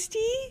 Kirsty.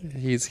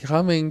 He's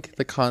coming.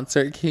 The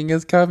concert king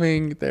is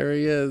coming. There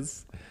he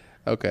is.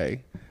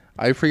 Okay.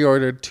 I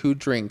pre-ordered 2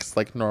 drinks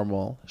like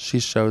normal. She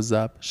shows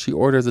up. She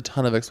orders a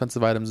ton of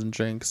expensive items and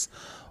drinks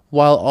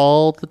while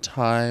all the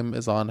time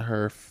is on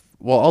her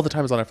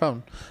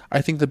phone.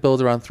 I think the bill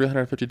is around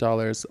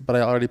 $350, but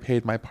I already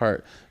paid my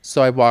part.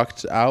 So I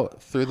walked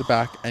out through the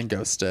back and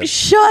ghosted.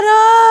 Shut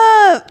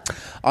up.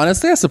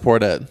 Honestly, I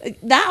support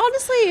it. That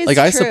honestly is like,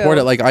 true. I support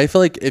it. Like, I feel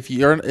like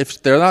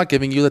if they're not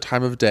giving you the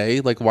time of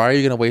day, like, why are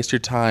you going to waste your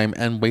time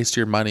and waste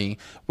your money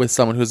with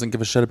someone who doesn't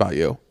give a shit about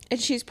you? And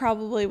she's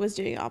probably was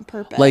doing it on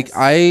purpose. Like,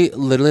 I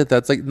literally,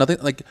 that's like nothing.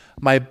 Like,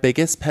 my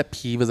biggest pet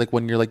peeve is like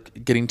when you're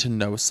like getting to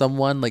know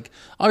someone. Like,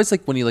 obviously,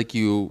 like when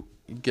you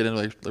get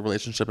into like the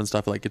relationship and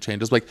stuff, like it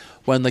changes. Like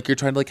when like you're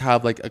trying to like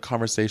have like a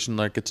conversation,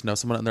 like get to know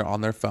someone and they're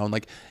on their phone.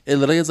 Like, it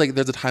literally is like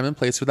there's a time and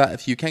place for that.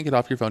 If you can't get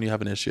off your phone, you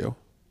have an issue.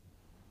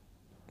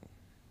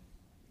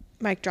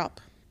 Mic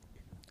drop.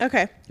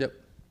 Okay. Yep.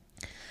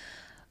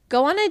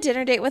 Go on a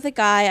dinner date with a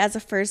guy as a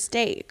first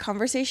date.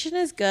 Conversation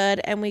is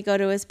good and we go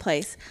to his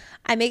place.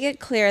 I make it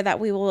clear that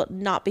we will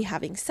not be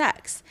having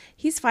sex.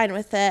 He's fine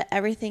with it.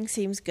 Everything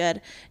seems good.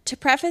 To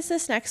preface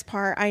this next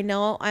part, I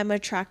know I'm an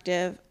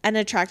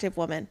attractive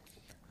woman,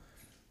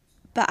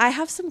 but I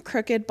have some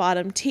crooked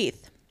bottom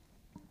teeth.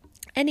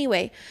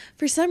 Anyway,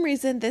 for some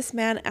reason, this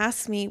man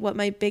asks me what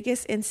my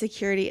biggest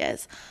insecurity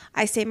is.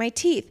 I say my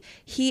teeth.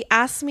 He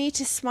asks me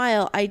to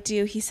smile. I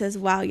do. He says,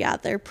 wow, yeah,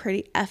 they're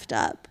pretty effed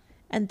up.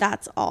 And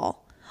that's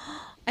all.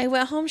 I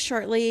went home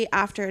shortly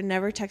after and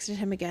never texted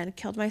him again.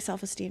 Killed my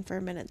self-esteem for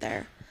a minute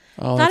there.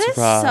 Oh, that that's is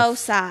rough. so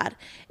sad.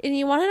 And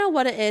you want to know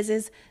what it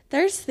is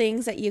there's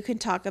things that you can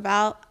talk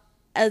about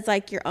as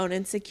like your own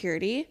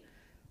insecurity.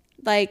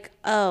 Like,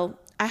 oh,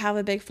 I have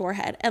a big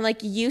forehead. And like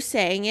you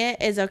saying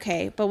it is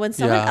okay. But when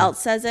someone else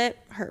says it,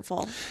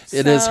 hurtful.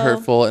 It is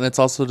hurtful. And it's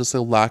also just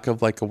a lack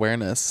of like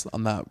awareness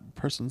on that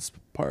person's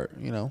part,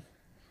 you know?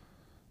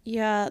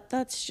 Yeah,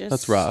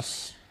 that's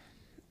rough.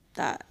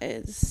 That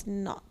is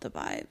not the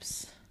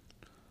vibes.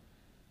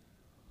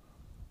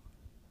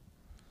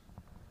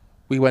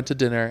 We went to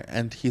dinner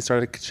and he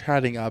started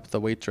chatting up the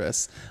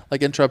waitress,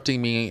 like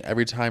interrupting me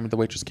every time the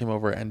waitress came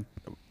over and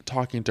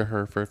talking to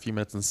her for a few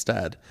minutes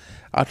instead.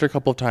 After a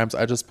couple of times,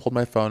 I just pulled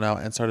my phone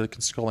out and started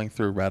scrolling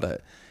through Reddit.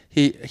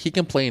 He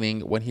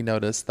complaining when he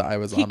noticed that I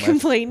was on my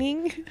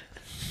complaining.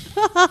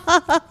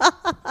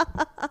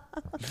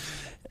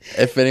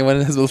 If anyone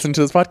has listened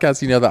to this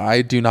podcast, you know that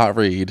I do not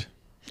read.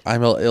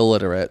 I'm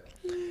illiterate.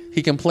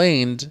 He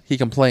complained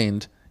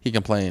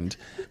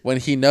when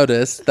he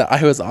noticed that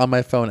I was on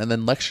my phone and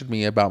then lectured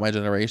me about my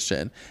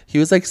generation. He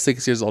was like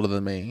 6 years older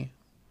than me.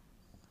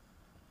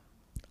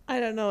 I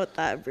don't know what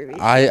that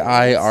abbreviation is.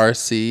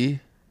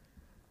 IIRC.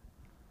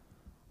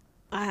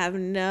 I have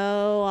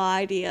no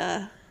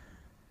idea.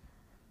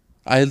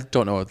 I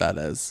don't know what that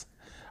is.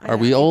 Are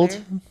we old?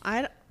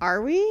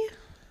 Are we?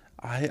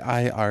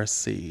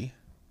 IIRC.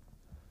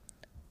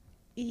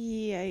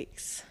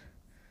 Yikes.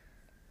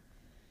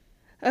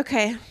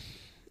 Okay.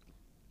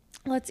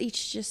 Let's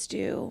each just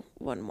do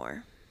one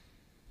more.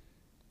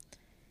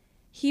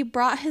 He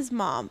brought his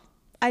mom.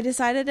 I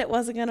decided it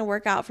wasn't going to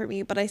work out for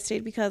me, but I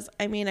stayed because,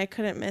 I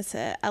couldn't miss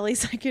it. At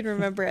least I can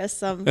remember as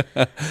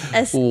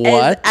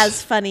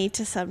funny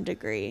to some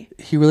degree.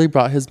 He really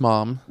brought his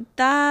mom.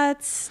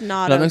 That's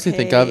not okay.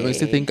 It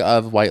makes me think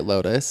of White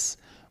Lotus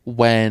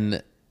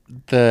when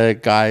the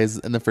guys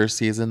in the first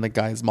season,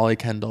 Molly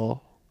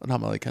Kendall.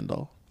 Not Molly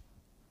Kendall.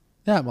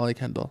 Yeah, Molly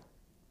Kendall.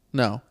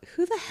 No.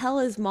 Who the hell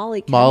is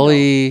Molly Kendall?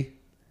 Molly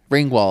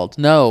Ringwald.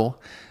 No.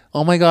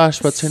 Oh my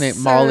gosh, what's her name?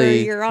 Sir,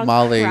 Molly. you're on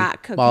Molly.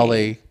 crack cocaine.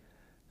 Molly.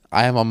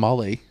 I am on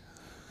Molly.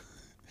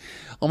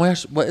 Oh my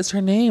gosh, what is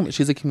her name?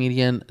 She's a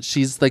comedian.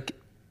 She's like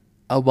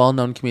a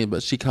well-known comedian,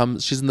 but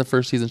she's in the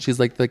first season. She's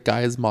like the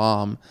guy's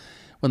mom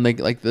when they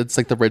like it's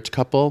like the rich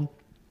couple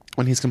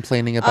when he's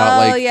complaining about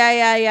like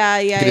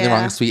getting the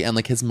wrong suite, and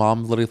like his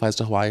mom literally flies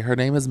to Hawaii. Her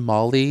name is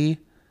Molly.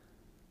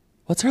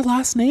 What's her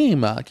last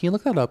name? Can you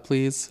look that up,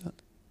 please?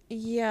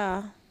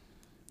 Yeah,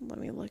 let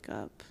me look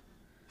up.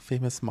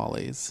 Famous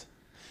Molly's.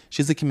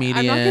 She's a comedian.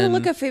 I'm not gonna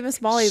look at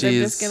Famous Molly's. I'm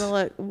just gonna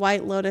look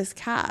White Lotus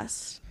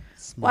cast.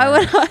 Why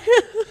would I?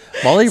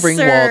 Molly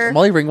Ringwald.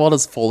 Molly Ringwald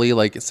is fully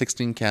like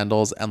 16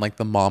 Candles and like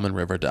the mom in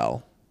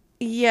Riverdale.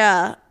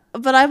 Yeah,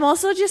 but I'm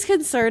also just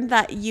concerned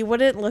that you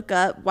wouldn't look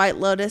up White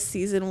Lotus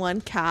season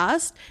 1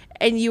 cast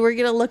and you were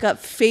gonna look up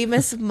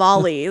Famous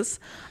Molly's.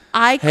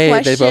 I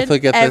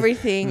question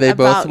everything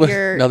about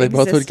your No, they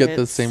both would get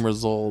the existence. same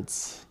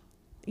results.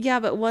 Yeah,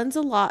 but one's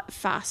a lot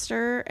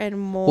faster and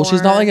more. Well,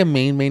 she's not like a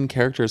main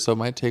character, so it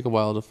might take a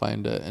while to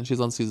find it. And she's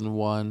on season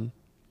 1.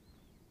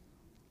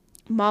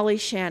 Molly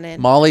Shannon.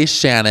 Molly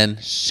Shannon.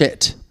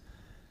 Shit.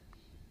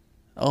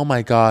 Oh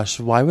my gosh.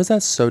 Why was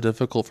that so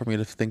difficult for me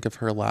to think of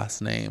her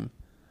last name?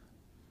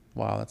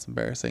 Wow, that's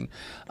embarrassing.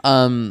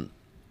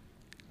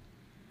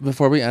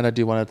 Before we end, I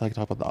do want to like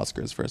talk about the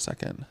Oscars for a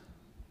second.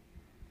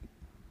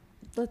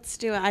 Let's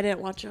do it. I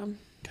didn't watch them.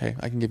 Okay,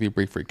 I can give you a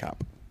brief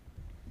recap.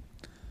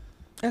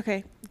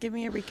 Okay, give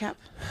me a recap.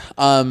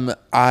 Do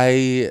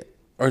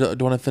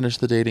you want to finish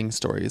the dating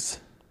stories?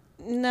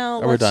 No,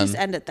 Or we're let's done? just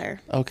end it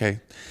there. Okay.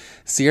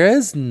 Sierra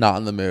is not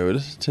in the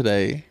mood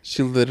today.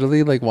 She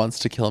literally like wants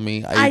to kill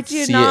me. I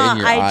do see not. it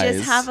in your I eyes.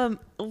 just have a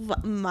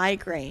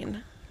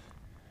migraine.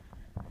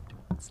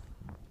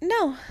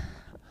 No.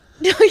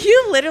 No,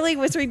 you literally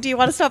whispered, do you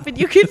want to stop? And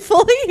you can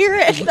fully hear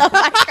it in the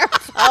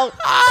microphone.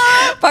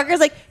 Parker's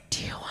like,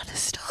 do you want to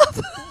stop?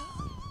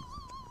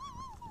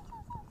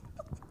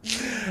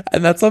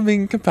 And that's not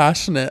being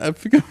compassionate.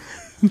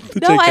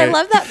 No, I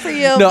love that for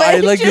you. No, but I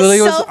it's like just literally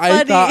so was. I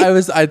funny.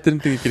 thought I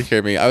didn't think you could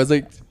hear me. I was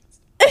like,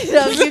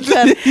 No, you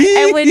could.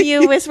 And when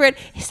you whispered,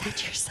 is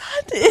that your son?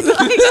 It's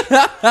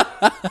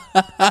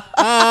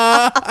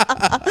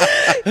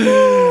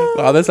like,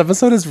 wow, this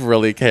episode is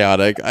really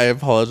chaotic. I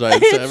apologize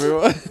to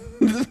everyone.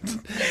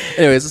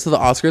 Anyways, so the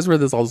Oscars were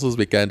this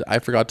weekend. I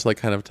forgot to like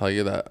kind of tell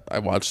you that I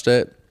watched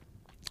it.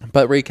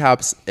 But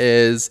recaps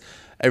is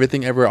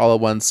Everything Everywhere All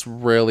at Once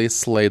really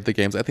slayed the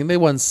games. I think they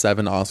won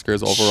 7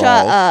 Oscars overall.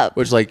 Shut up.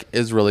 Which like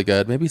is really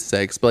good. Maybe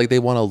 6, but like they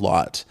won a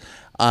lot.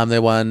 They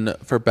won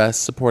for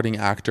Best Supporting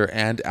Actor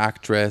and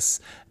Actress.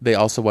 They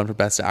also won for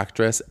Best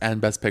Actress and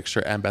Best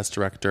Picture and Best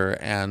Director.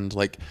 And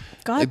like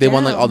they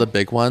won like all the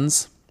big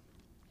ones,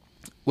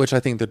 which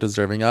I think they're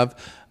deserving of.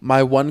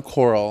 My one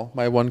quarrel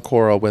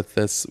with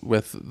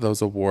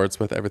those awards,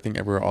 with Everything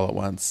Everywhere All at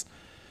Once,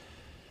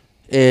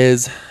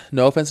 is,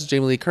 no offense to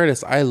Jamie Lee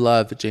Curtis, I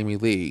love Jamie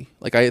Lee.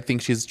 Like I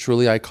think she's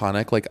truly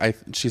iconic. Like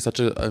she's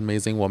such an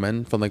amazing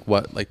woman from like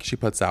what like she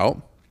puts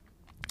out.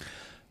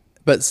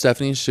 But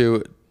Stephanie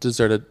Hsu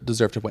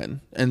deserved to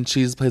win, and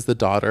she plays the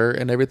daughter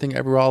in Everything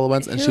Everywhere All at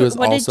Once, and she was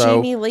what also. What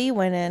did Jamie Lee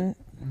win in?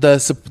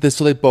 So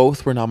they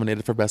both were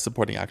nominated for Best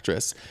Supporting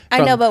Actress.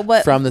 I know, but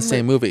what from the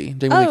same movie?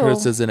 Jamie Lee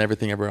Curtis is in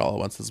Everything Everywhere All at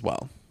Once as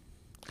well.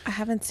 I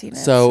haven't seen it.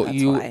 So that's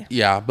you, why.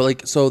 yeah, but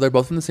like, so they're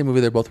both in the same movie.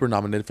 They both were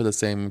nominated for the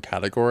same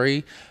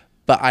category,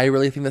 but I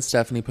really think that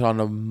Stephanie put on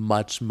a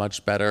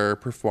much better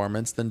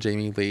performance than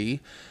Jamie Lee.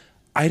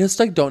 I just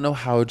like don't know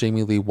how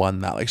Jamie Lee won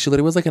that. Like she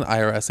literally was like an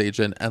IRS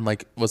agent and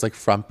like was like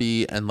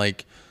frumpy and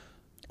like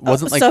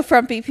wasn't like so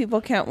frumpy people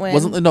can't win.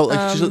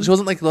 She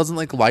wasn't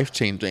like life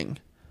changing.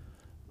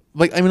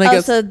 Like I mean, I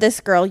guess. So this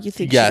girl you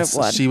think should have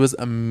won? She was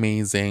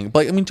amazing.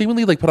 But like, I mean, Jamie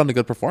Lee like put on a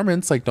good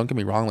performance. Like, don't get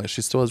me wrong, like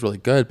she still is really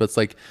good. But it's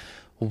like,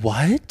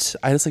 what?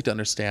 I just like to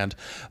understand.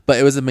 But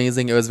it was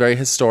amazing. It was very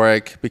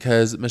historic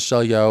because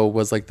Michelle Yeoh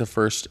was like the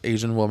first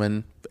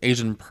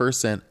Asian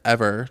person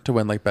ever to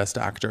win like Best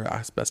Actor,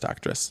 Best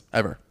Actress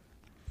ever.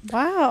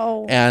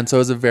 Wow. And so it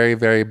was a very,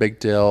 very big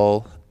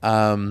deal.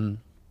 And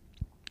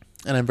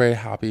I'm very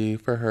happy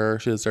for her.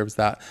 She deserves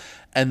that.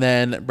 And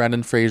then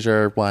Brendan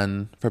Fraser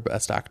won for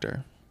Best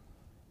Actor.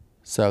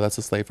 So that's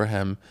a slay for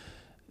him.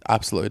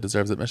 Absolutely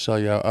deserves it. Michelle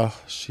Yeoh,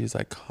 oh, she's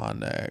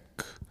iconic.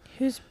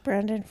 Who's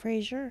Brendan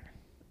Fraser?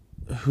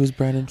 Who's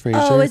Brendan Fraser?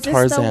 Oh, is this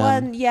Tarzan, the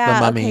one? Yeah,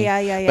 the Mummy.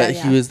 okay, yeah. But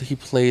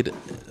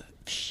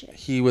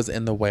he was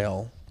in The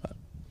Whale,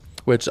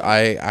 which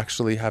I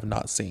actually have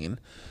not seen.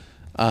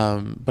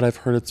 But I've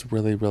heard it's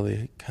really,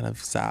 really kind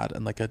of sad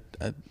and like a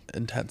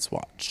intense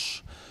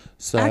watch.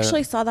 So I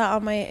actually saw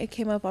that it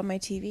came up on my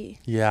TV.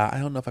 Yeah, I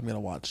don't know if I'm going to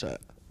watch it.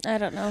 I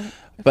don't know.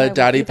 But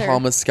Daddy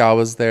Paul Mescal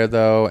was there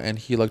though, and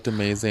he looked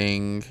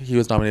amazing. He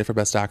was nominated for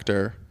Best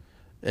Actor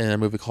in a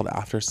movie called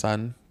After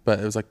Sun, but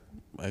it was like,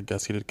 I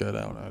guess he did good.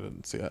 I don't know. I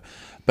didn't see it,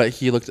 but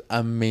he looked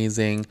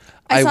amazing.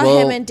 I saw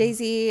him and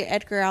Daisy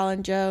Edgar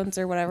Allen Jones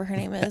or whatever her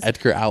name is.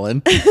 Edgar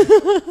Allan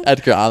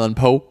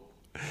Poe.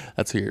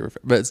 That's who you're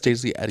referring. But it's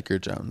Daisy Edgar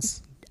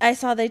Jones. I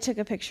saw they took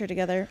a picture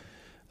together.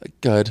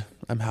 Good.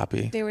 I'm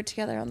happy. They were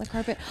together on the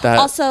carpet. That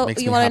Also,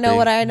 makes you me want to know happy.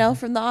 what I know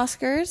from the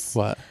Oscars?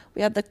 What?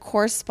 We had the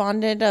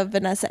correspondent of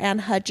Vanessa Ann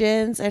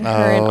Hudgens, and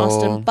her and Oh.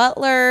 Austin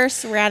Butler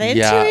ran into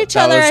Yeah, each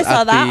that other. I was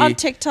saw at that on the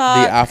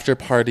TikTok. after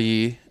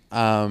party.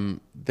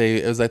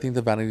 It was I think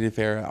the Vanity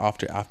Fair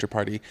after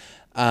party.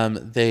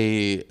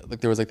 They like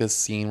there was like this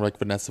scene where like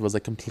Vanessa was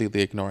like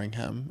completely ignoring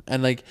him,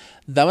 and like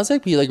that must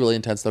like be like really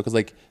intense though, because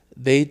like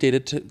they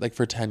dated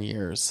for 10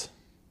 years,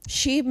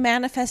 She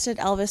manifested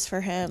Elvis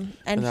for him,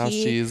 and now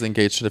she's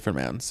engaged to a different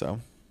man. So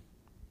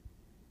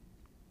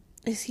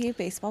is he a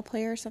baseball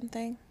player or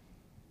something?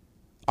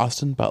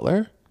 Austin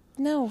Butler.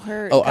 No,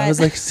 her. Oh, I was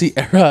like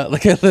Sierra.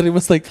 Like I literally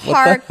was like, what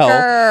the hell?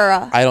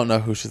 Parker. I don't know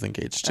who she's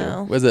engaged to.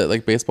 Oh. Was it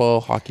like baseball,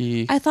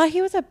 hockey? I thought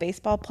he was a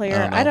baseball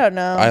player. I don't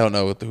know. I don't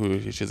know who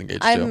she's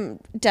engaged to. I'm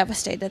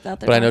devastated that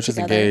they're But I not know she's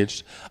together.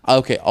 engaged.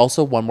 Okay,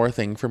 also one more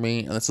thing for me,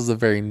 and this is a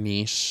very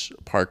niche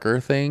Parker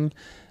thing,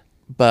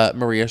 but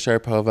Maria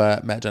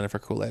Sharapova met Jennifer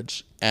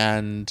Coolidge,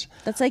 and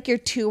That's like your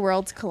two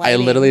worlds I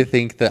colliding. literally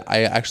think that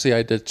I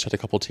did shed a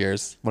couple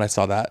tears when I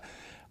saw that.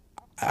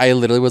 I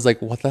literally was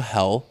like, what the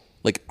hell?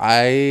 Like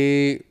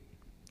that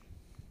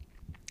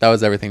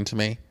was everything to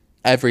me.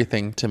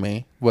 Everything to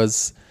me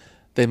was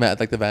they met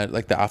at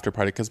like the after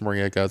party, because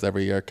Maria goes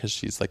every year because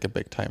she's like a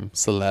big time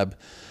celeb.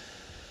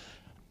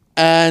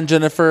 And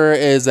Jennifer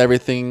is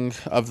everything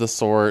of the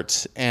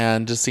sort,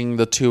 and just seeing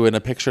the two in a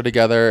picture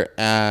together,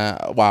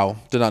 wow,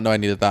 did not know I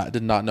needed that.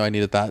 Did not know I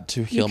needed that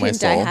to heal my You can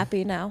soul. die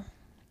happy now.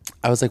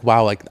 I was like,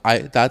 wow, like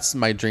that's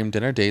my dream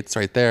dinner dates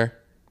right there.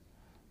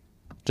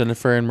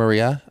 Jennifer and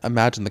Maria,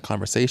 imagine the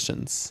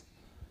conversations.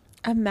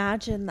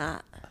 Imagine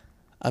that.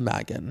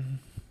 Imagine.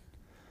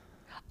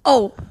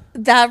 Oh,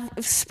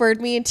 that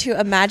spurred me into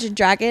Imagine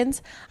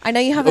Dragons. I know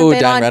you haven't Oh,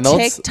 been Dan on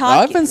Reynolds. TikTok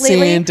I've been lately.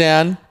 seeing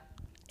Dan.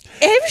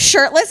 Him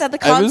shirtless at the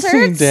I've been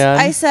seeing concerts. Dan.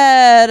 I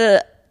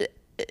said,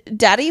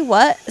 "Daddy,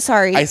 what?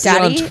 Sorry, I see it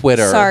Daddy." on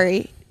Twitter.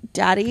 Sorry,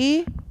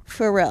 Daddy,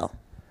 for real.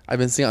 I've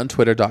been seeing on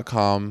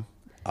Twitter.com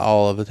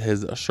all of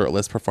his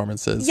shirtless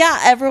performances. Yeah,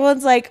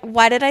 everyone's like,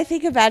 "Why did I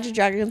think Imagine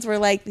Dragons were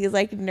like these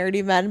like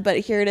nerdy men?" But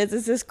here it is.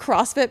 It's this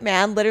CrossFit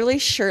man, literally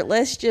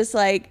shirtless, just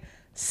like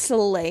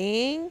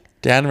slaying.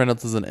 Dan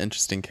Reynolds is an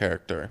interesting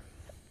character.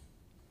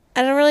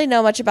 I don't really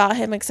know much about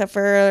him except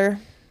for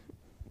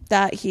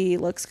that he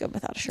looks good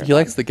without a shirt. He on.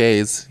 likes the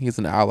gays. He's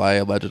an ally,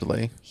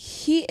 allegedly.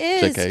 He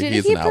is. JK, Didn't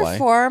he's he an ally.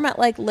 perform at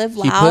like Live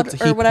He Loud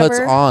puts or whatever? puts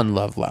on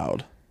Love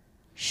Loud.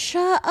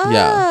 Shut up.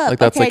 Yeah, like,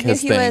 that's, okay, like, I knew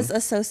his he thing. was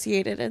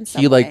associated in some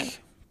He way. like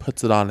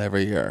puts it on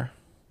every year.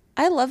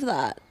 I love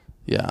that.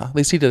 Yeah, at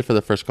least he did it for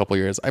the first couple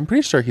years. I'm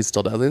pretty sure he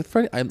still does.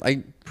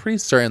 I'm pretty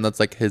certain that's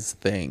like his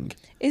thing.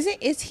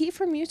 Is he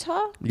from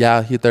Utah? Yeah,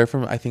 I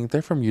think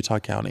they're from Utah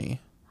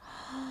County.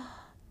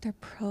 They're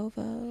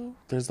Provo.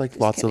 There's like Just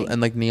lots kidding. of,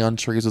 and like Neon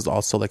Trees was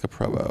also like a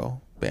Provo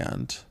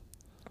band.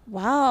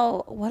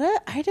 Wow,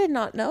 I did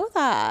not know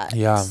that.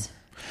 Yeah.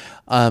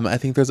 I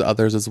think there's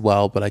others as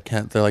well, but I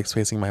can't, they're like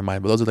spacing my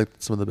mind, but those are like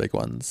some of the big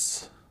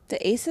ones.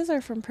 The Aces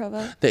are from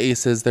Provo. The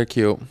Aces, they're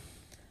cute.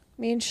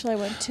 Me and Shelly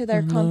went to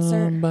their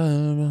concert.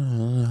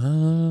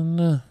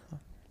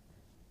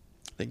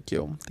 Thank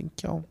you.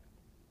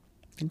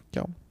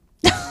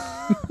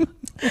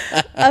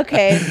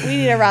 Okay, we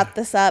need to wrap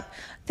this up.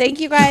 Thank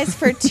you guys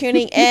for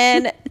tuning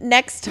in.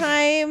 Next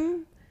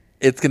time,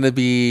 It's gonna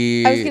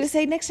be, I was going to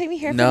say next time you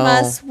hear No. from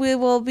us, we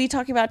will be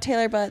talking about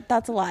Taylor, but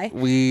that's a lie.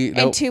 In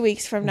nope. 2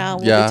 weeks from now,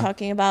 we'll Yeah. be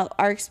talking about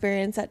our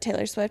experience at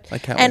Taylor Swift. I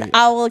can't and wait.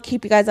 I will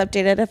keep you guys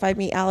updated if I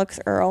meet Alex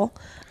Earl.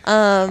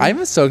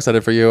 I'm so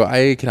excited for you.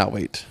 I cannot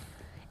wait.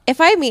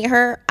 If I meet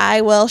her,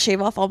 I will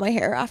shave off all my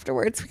hair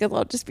afterwards because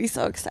I'll just be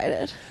so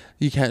excited.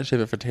 You can't shave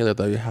it for Taylor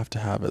though. You have to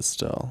have it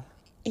still.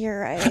 You're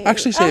right.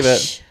 Actually, shave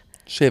it.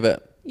 Shave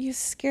it. You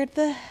scared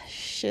the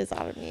shiz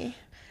out of me.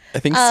 I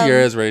think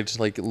Sierra is ready to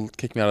like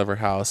kick me out of her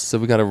house, so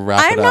we got to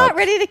wrap it I'm up. not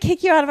ready to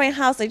kick you out of my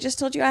house. I just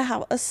told you I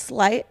have a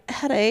slight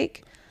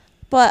headache,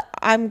 but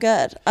I'm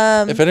good.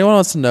 If anyone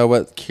wants to know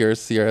what cures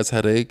Sierra's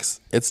headaches,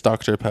 it's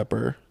Dr.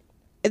 Pepper.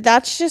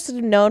 That's just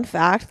a known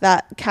fact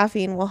that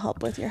caffeine will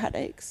help with your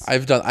headaches.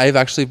 I've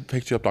actually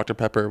picked you up Dr.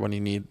 Pepper when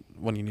you needed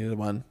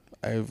one.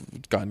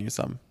 I've gotten you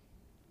some,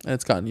 and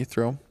it's gotten you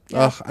through.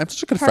 Yeah. Ugh, I'm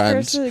such a good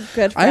Parker's friend. a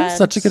good I'm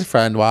such a friend. good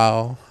friend.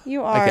 Wow.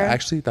 You Like, are.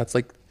 actually, that's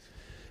like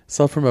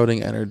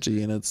self-promoting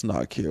energy, and it's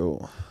not cute.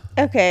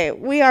 Okay,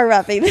 we are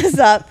wrapping this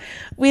up.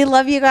 We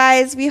love you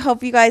guys. We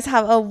hope you guys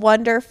have a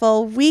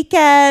wonderful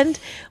weekend.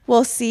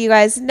 We'll see you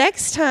guys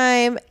next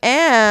time.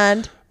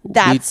 And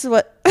that's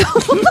what.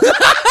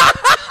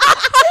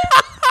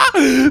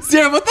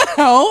 Sierra, what the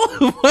hell?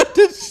 What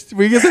did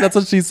we gonna say? That's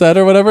what she said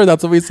or whatever?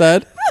 That's what we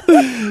said?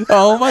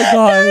 Oh my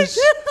gosh.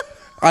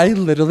 I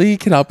literally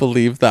cannot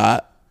believe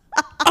that.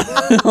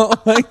 Oh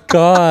my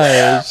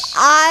gosh.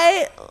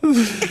 I.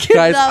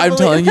 Guys, I'm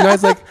telling you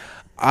guys, like,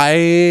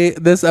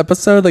 this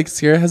episode, like,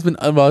 Sierra has been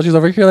unwell. She's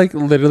over here, like,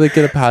 literally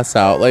gonna pass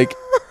out. Like,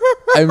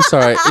 I'm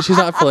sorry. She's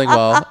not feeling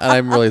well, and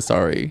I'm really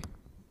sorry.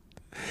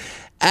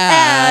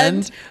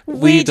 And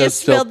we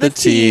just spilled the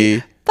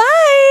tea.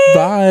 Bye.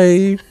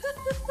 Bye.